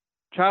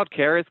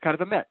childcare is kind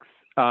of a mix.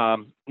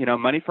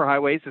 Money for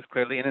highways is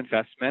clearly an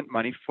investment.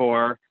 Money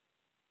for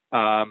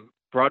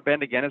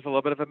broadband, again, is a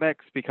little bit of a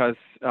mix because,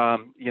 of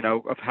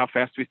how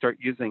fast we start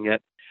using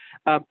it.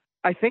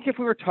 I think if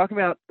we were talking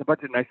about the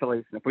budget in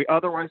isolation, if we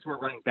otherwise were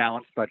running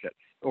balanced budgets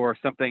or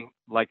something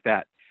like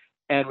that,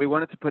 and we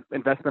wanted to put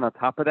investment on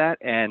top of that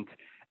and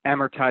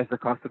amortize the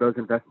cost of those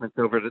investments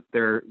over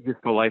their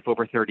useful life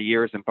over 30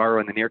 years and borrow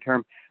in the near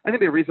term, I think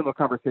it'd be a reasonable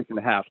conversation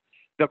to have.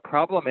 The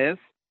problem is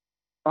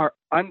our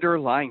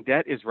underlying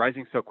debt is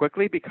rising so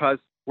quickly because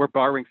we're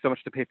borrowing so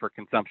much to pay for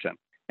consumption.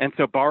 And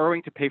so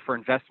borrowing to pay for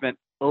investment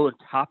on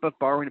top of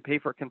borrowing to pay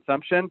for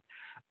consumption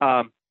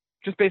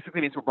just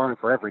basically means we're borrowing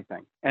for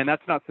everything. And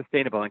that's not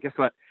sustainable. And guess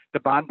what? The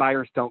bond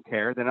buyers don't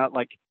care. They're not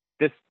like,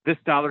 this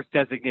dollar's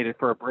designated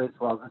for a bridge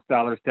while this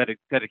dollar's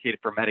dedicated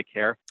for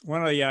Medicare.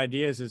 One of the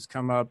ideas that's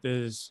come up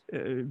is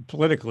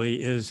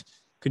politically is,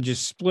 could you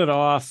split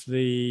off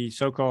the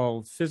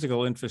so-called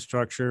physical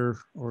infrastructure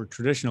or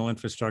traditional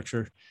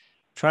infrastructure,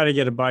 try to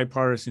get a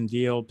bipartisan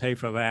deal, pay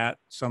for that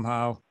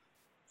somehow,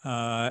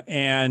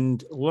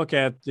 and look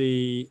at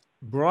the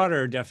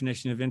broader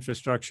definition of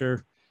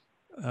infrastructure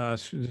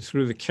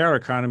through the care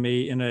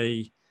economy in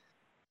a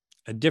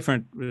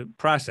different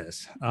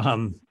process.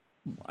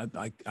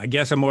 I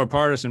guess a more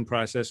partisan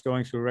process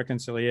going through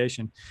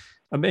reconciliation.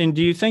 I mean,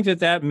 do you think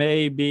that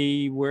may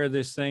be where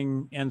this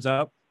thing ends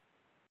up?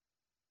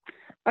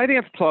 I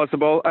think it's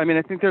plausible. I mean,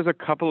 I think there's a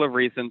couple of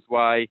reasons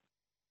why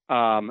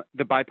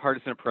the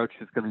bipartisan approach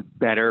is going to be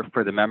better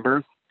for the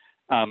members.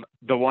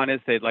 The one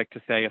is they'd like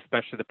to say,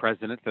 especially the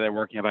president, that they're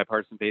working on a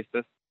bipartisan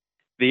basis.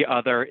 The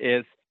other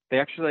is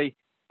the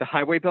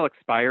highway bill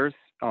expires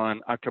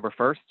on October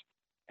 1st,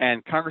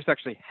 and Congress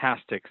actually has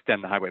to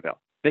extend the highway bill.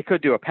 They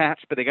could do a patch,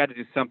 but they got to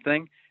do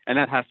something, and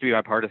that has to be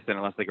bipartisan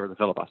unless they go to the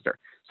filibuster.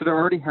 So there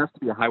already has to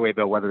be a highway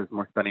bill, whether there's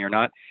more spending or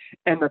not.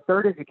 And the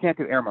third is you can't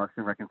do earmarks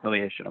in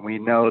reconciliation. And we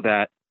know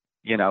that,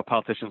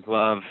 politicians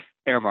love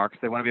earmarks.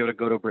 They want to be able to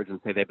go to a bridge and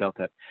say they built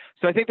it.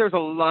 So I think there's a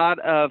lot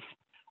of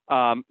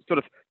sort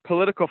of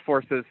political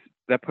forces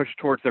that push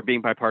towards there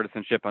being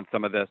bipartisanship on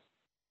some of this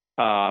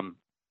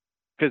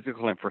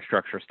physical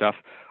infrastructure stuff.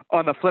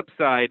 On the flip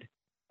side,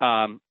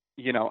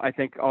 I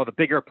think all the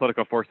bigger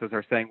political forces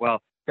are saying,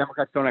 well,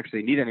 Democrats don't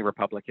actually need any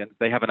Republicans.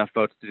 They have enough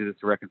votes to do this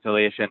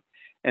reconciliation.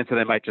 And so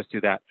they might just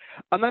do that.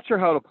 I'm not sure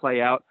how it'll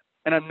play out.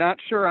 And I'm not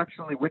sure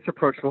actually which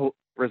approach will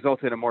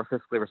result in a more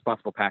fiscally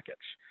responsible package.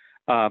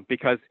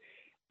 Because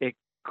it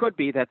could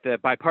be that the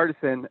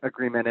bipartisan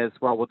agreement is,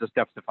 well, we'll just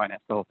deficit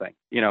finance the whole thing.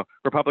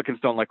 Republicans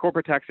don't like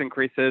corporate tax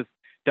increases.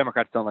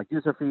 Democrats don't like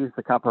user fees.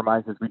 The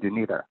compromise is we do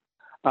neither.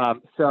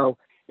 So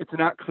it's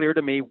not clear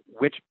to me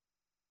which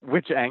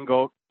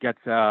angle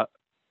gets a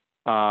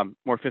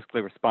more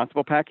fiscally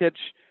responsible package,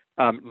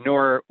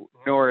 nor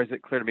is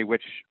it clear to me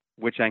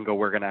which angle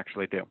we're going to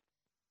actually do.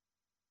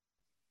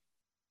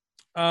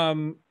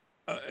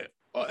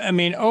 I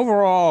mean,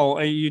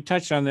 overall, you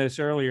touched on this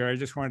earlier. I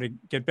just wanted to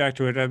get back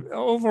to it.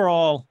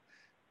 Overall,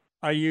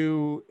 are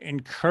you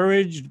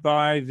encouraged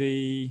by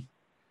the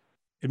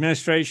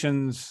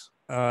administration's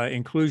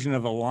inclusion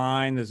of a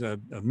line? There's a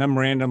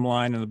memorandum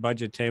line in the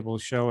budget table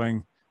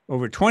showing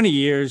over 20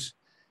 years,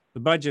 the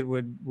budget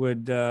would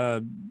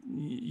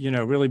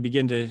really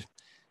begin to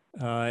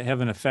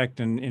have an effect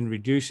in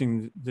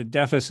reducing the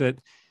deficit.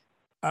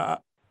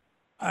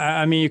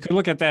 I mean, you could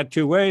look at that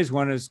two ways.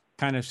 One is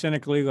kind of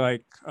cynically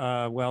like,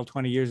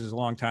 20 years is a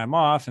long time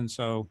off. And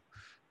so,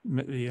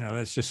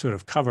 that's just sort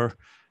of cover.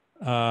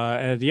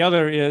 The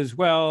other is,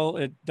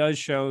 it does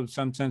show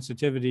some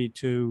sensitivity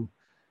to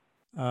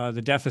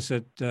the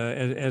deficit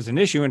as an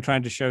issue and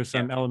trying to show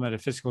some element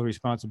of fiscal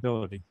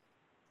responsibility.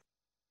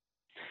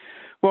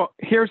 Well,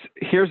 here's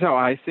how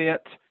I see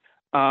it.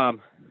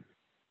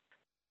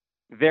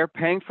 They're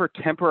paying for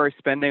temporary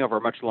spending over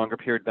a much longer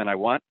period than I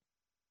want,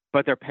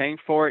 but they're paying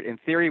for it in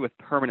theory with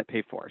permanent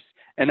pay-fors.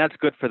 And that's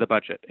good for the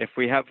budget. If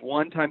we have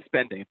one-time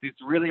spending, if these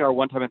really are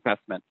one-time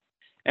investments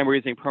and we're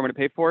using permanent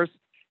pay-fors,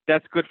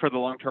 that's good for the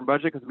long-term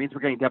budget because it means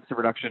we're getting deficit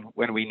reduction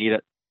when we need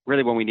it,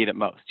 really when we need it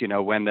most,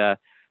 when the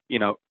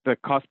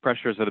cost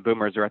pressures of the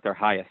boomers are at their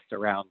highest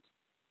around,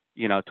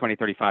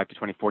 2035 to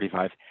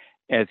 2045,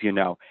 as you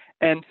know.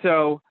 And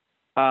so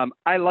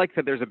I like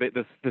that there's a bit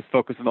this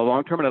focus in the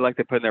long term, and I like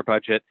they put in their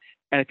budget.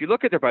 And if you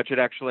look at their budget,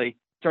 actually,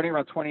 starting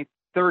around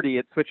 2030,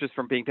 it switches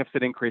from being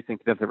deficit increasing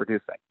to deficit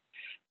reducing.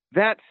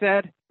 That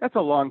said, that's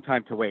a long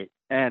time to wait.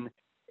 And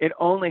it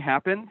only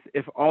happens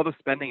if all the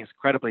spending is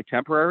credibly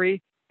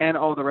temporary and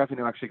all the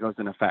revenue actually goes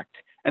in effect.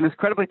 And this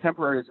credibly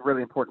temporary is a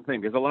really important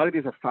thing because a lot of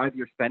these are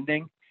 5-year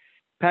spending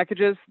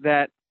packages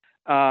that,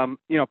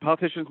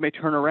 politicians may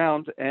turn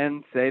around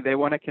and say they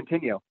want to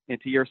continue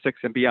into year 6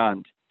 and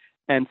beyond.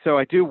 And so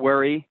I do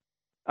worry,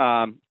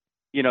 that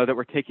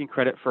we're taking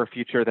credit for a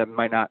future that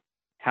might not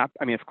happen.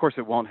 I mean, of course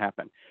it won't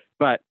happen,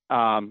 but,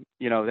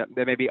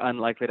 that may be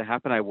unlikely to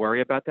happen. I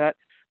worry about that.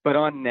 But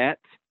on net,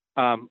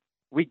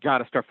 we got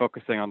to start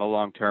focusing on the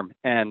long term.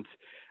 And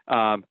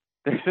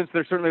since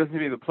there certainly doesn't seem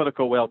to be the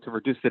political will to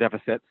reduce the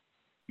deficit,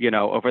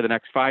 over the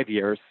next 5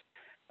 years,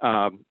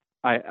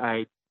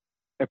 I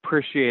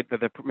appreciate that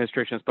the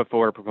administration has put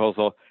forward a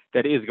proposal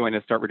that is going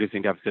to start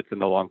reducing deficits in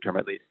the long term,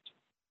 at least.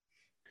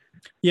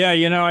 Yeah,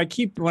 I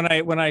keep when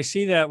I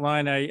see that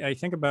line, I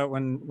think about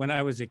when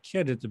I was a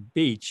kid at the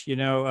beach.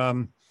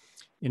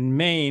 In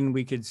Maine,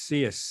 we could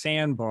see a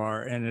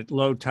sandbar, and at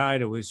low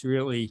tide, it was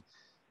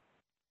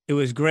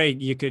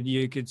great. You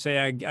could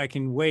say I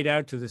can wade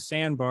out to the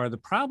sandbar. The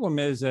problem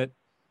is that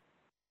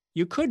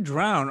you could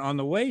drown on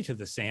the way to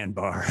the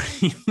sandbar.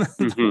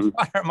 The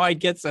water might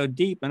get so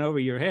deep and over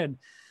your head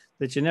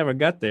that you never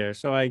got there.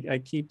 So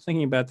I keep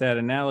thinking about that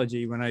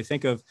analogy when I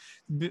think of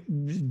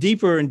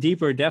deeper and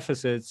deeper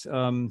deficits.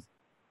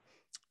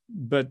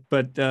 But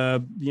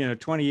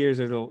 20 years,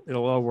 it'll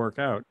all work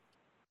out.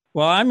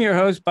 Well, I'm your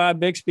host,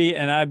 Bob Bixby,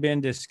 and I've been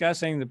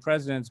discussing the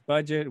president's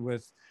budget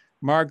with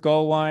Mark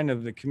Goldwein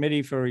of the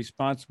Committee for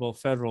Responsible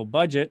Federal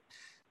Budget.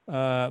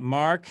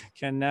 Mark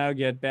can now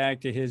get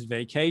back to his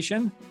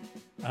vacation,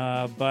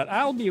 but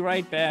I'll be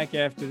right back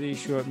after these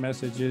short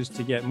messages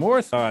to get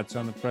more thoughts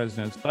on the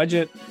president's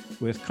budget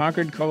with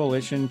Concord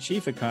Coalition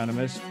Chief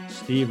Economist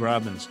Steve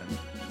Robinson.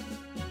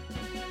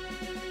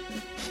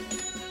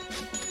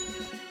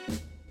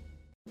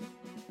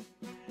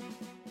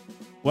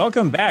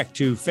 Welcome back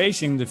to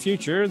Facing the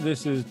Future.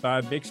 This is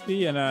Bob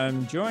Bixby, and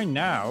I'm joined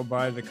now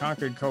by the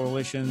Concord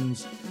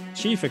Coalition's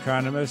Chief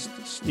Economist,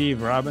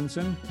 Steve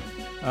Robinson.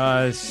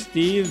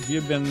 Steve,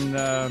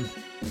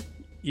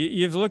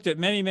 you've looked at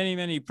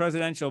many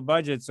presidential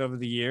budgets over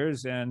the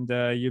years, and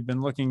you've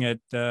been looking at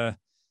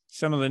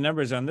some of the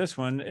numbers on this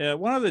one.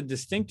 One of the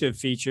distinctive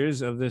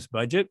features of this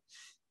budget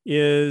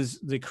is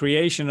the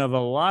creation of a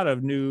lot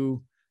of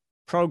new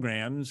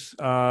programs.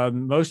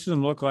 Most of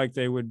them look like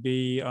they would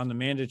be on the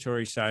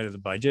mandatory side of the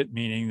budget,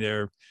 meaning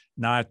they're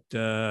not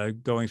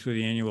going through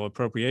the annual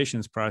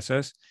appropriations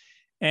process.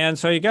 And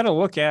so you got to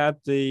look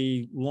at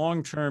the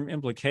long-term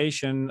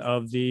implication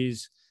of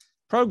these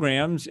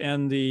programs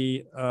and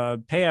the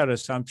payout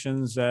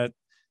assumptions that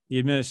the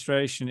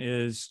administration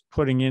is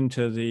putting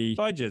into the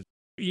budget.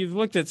 You've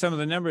looked at some of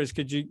the numbers.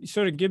 Could you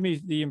sort of give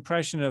me the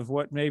impression of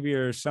what maybe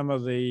are some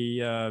of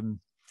the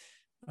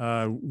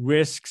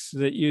risks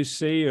that you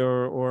see,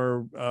 or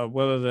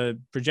whether the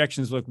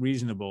projections look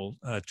reasonable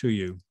to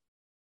you?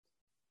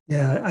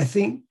 Yeah, I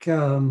think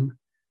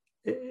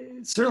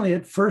certainly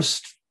at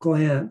first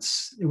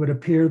glance, it would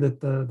appear that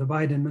the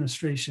Biden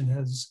administration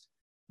has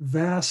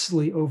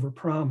vastly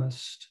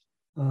overpromised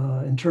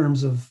in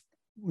terms of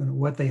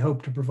what they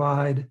hope to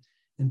provide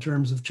in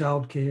terms of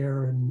child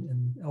care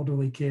and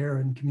elderly care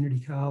and community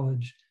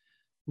college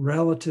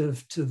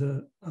relative to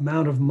the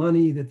amount of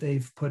money that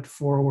they've put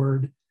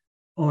forward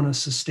on a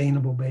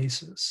sustainable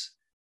basis.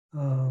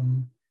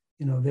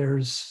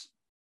 There's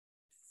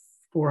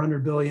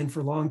 $400 billion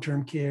for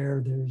long-term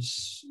care.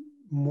 There's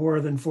more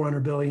than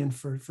 $400 billion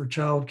for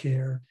child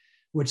care,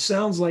 which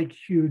sounds like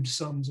huge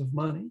sums of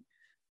money.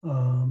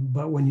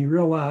 But when you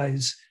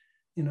realize,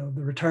 the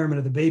retirement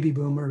of the baby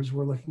boomers,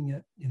 we're looking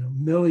at,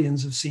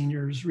 millions of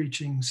seniors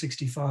reaching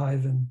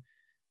 65 and,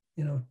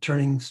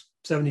 turning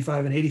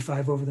 75 and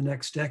 85 over the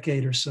next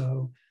decade or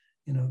so.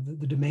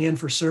 The demand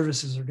for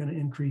services are going to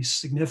increase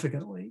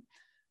significantly.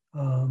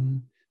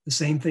 The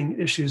same thing,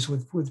 issues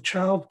with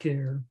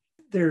childcare.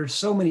 There are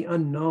so many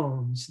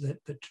unknowns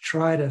that to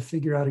try to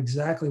figure out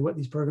exactly what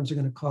these programs are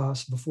going to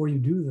cost before you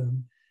do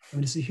them. I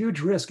mean, it's a huge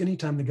risk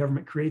anytime the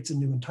government creates a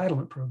new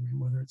entitlement program,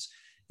 whether it's,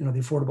 the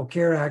Affordable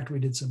Care Act we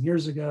did some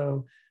years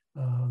ago,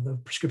 the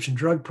prescription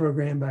drug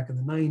program back in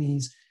the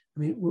 90s. I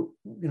mean,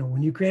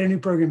 when you create a new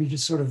program, you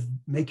just sort of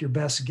make your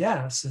best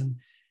guess. And,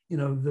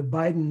 the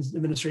Biden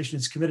administration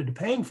is committed to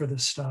paying for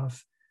this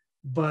stuff.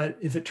 But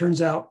if it turns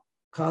out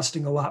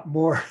costing a lot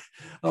more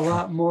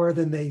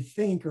than they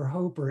think or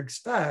hope or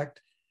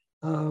expect,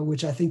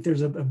 which I think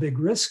there's a big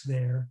risk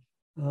there,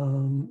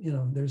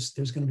 there's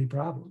going to be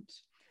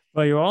problems.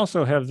 Well, you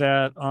also have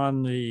that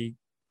on the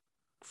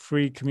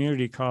free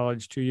community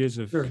college, 2 years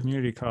of Sure.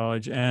 community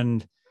college,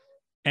 and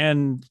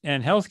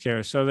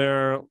healthcare. So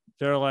there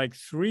are like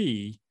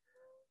three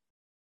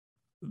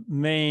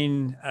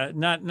main,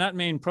 not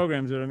main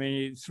programs, but I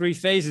mean 3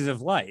 phases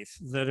of life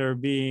that are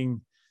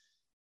being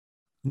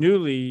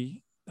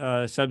newly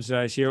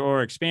subsidized here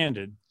or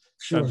expanded.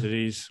 Sure.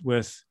 Subsidies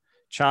with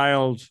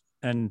child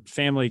and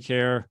family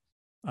care,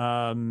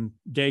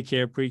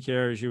 daycare,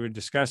 pre-care, as you were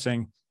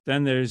discussing.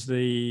 Then there's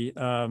the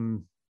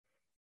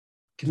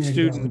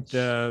student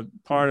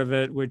part of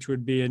it, which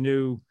would be a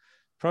new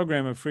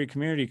program of free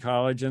community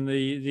college. And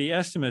the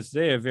estimates,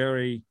 they are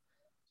very,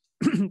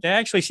 they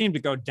actually seem to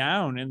go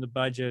down in the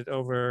budget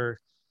over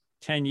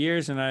 10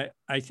 years. And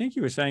I think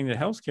you were saying the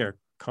healthcare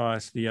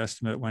cost, the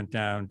estimate went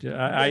down.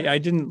 I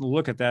didn't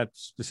look at that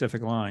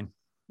specific line.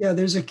 Yeah,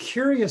 there's a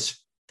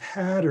curious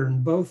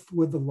pattern, both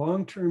with the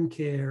long-term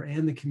care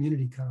and the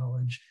community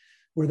college,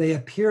 where they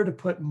appear to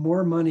put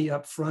more money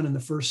up front in the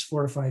first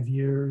 4 or 5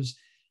 years,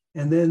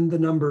 and then the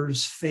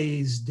numbers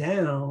phase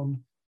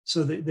down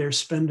so that they're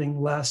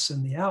spending less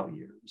in the out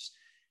years.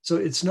 So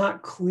it's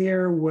not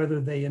clear whether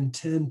they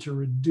intend to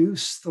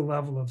reduce the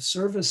level of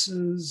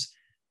services,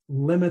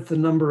 limit the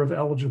number of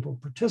eligible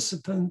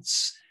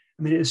participants.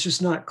 I mean, it's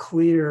just not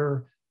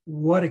clear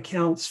what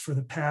accounts for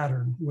the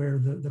pattern where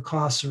the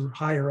costs are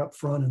higher up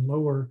front and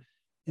lower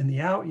in the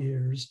out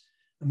years.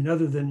 I mean,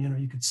 other than,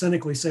 you could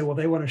cynically say, well,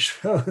 they want to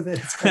show that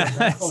it's kind of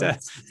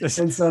balanced.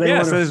 And so they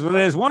want to,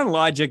 there's one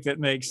logic that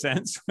makes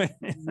sense.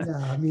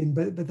 Yeah, I mean,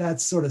 but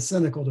that's sort of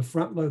cynical to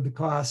front load the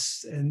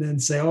costs and then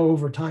say, oh,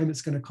 over time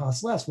it's going to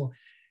cost less. Well,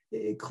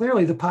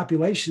 clearly the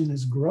population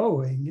is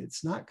growing.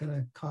 It's not going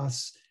to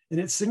cost, and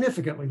it's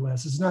significantly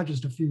less. It's not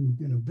just a few,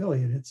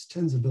 billion, it's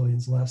tens of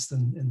billions less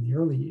than in the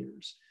early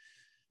years.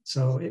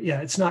 So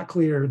yeah, it's not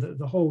clear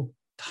the whole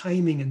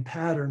timing and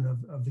pattern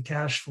of the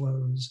cash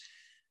flows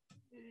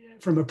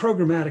from a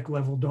programmatic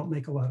level don't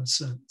make a lot of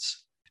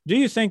sense. Do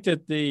you think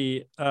that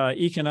the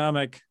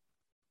economic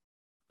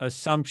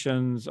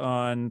assumptions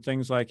on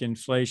things like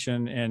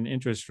inflation and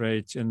interest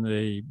rates in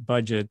the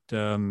budget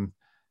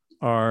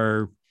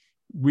are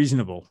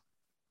reasonable?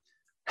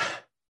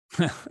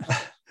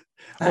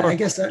 I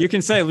guess you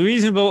can say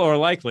reasonable or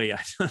likely.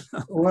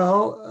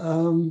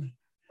 Well,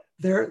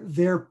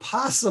 they're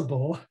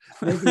possible.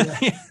 Maybe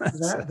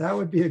that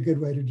would be a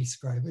good way to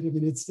describe it. I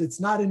mean,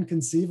 it's not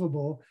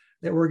inconceivable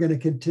that we're going to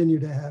continue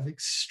to have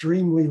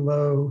extremely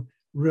low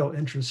real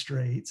interest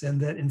rates and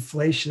that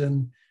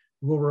inflation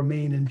will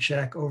remain in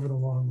check over the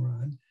long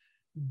run.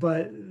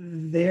 But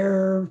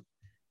they're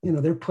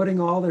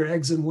putting all their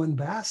eggs in one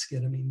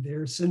basket. I mean,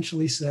 they're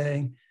essentially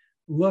saying,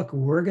 look,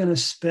 we're going to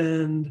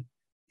spend,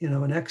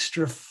 an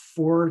extra it's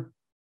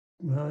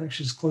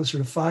closer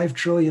to $5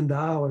 trillion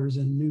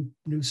in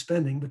new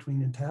spending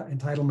between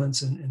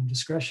entitlements and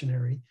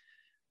discretionary.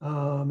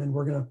 And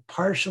we're going to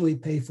partially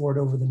pay for it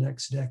over the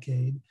next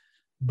decade.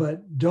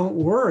 But don't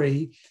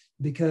worry,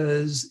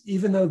 because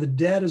even though the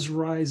debt is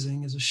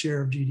rising as a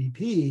share of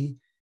GDP,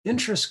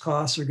 interest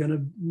costs are going to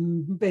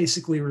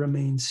basically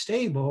remain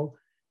stable.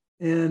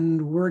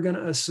 And we're going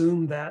to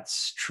assume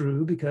that's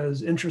true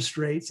because interest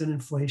rates and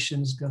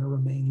inflation is going to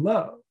remain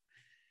low.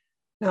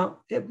 Now,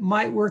 it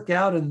might work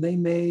out and they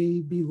may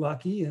be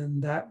lucky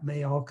and that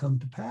may all come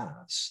to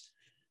pass.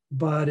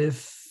 But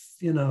if,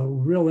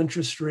 real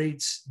interest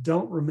rates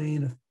don't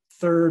remain a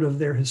third of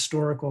their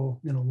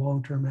historical,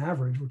 long-term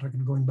average, we're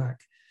talking going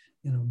back,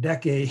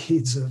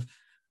 decades of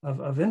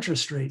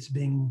interest rates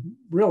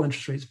real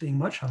interest rates being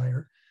much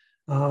higher,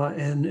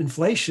 and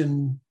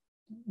inflation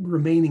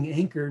remaining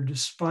anchored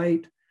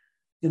despite,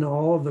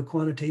 all of the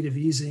quantitative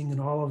easing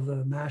and all of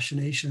the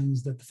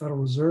machinations that the Federal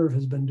Reserve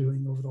has been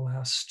doing over the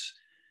last,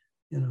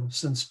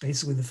 since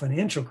basically the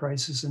financial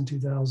crisis in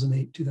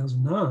 2008,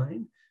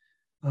 2009.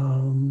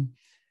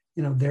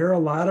 There are a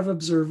lot of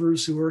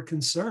observers who are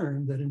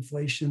concerned that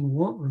inflation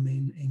won't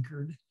remain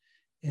anchored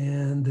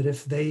and that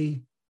if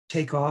they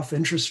take off,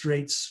 interest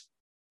rates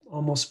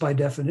almost by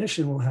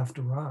definition will have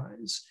to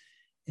rise.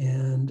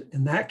 And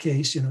in that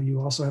case,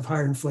 you also have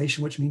higher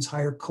inflation, which means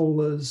higher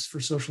COLAs for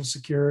Social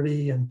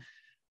Security and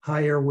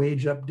higher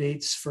wage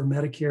updates for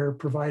Medicare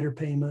provider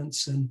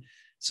payments. And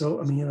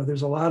so,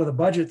 there's a lot of the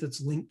budget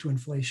that's linked to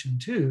inflation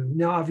too.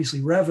 Now,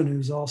 obviously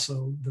revenues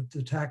also,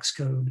 the tax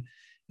code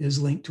is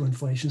linked to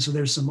inflation. So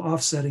there's some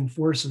offsetting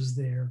forces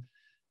there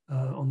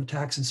on the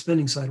tax and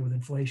spending side with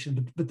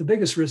inflation. But the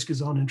biggest risk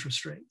is on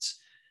interest rates.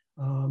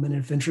 And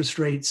if interest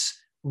rates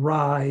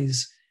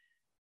rise,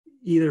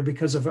 either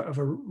because of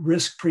a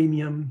risk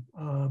premium,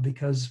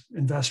 because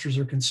investors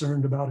are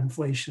concerned about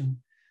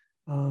inflation,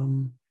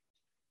 I'm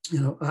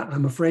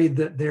afraid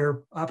that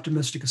their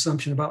optimistic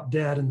assumption about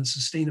debt and the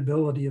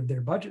sustainability of their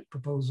budget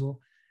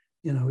proposal,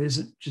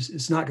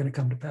 it's not going to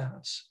come to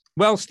pass.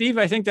 Well, Steve,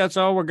 I think that's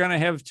all we're going to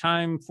have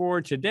time for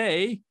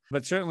today,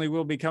 but certainly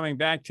we'll be coming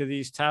back to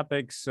these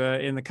topics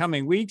in the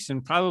coming weeks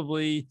and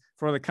probably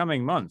for the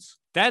coming months.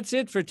 That's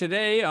it for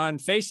today on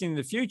Facing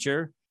the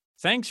Future.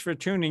 Thanks for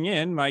tuning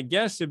in. My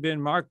guests have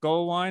been Mark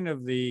Goldwein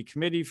of the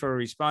Committee for a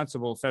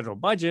Responsible Federal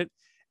Budget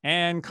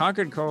and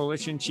Concord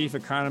Coalition Chief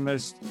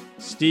Economist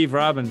Steve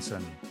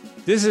Robinson.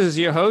 This is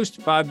your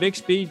host, Bob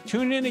Bixby.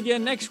 Tune in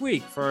again next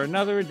week for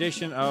another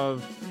edition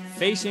of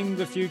Facing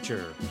the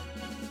Future.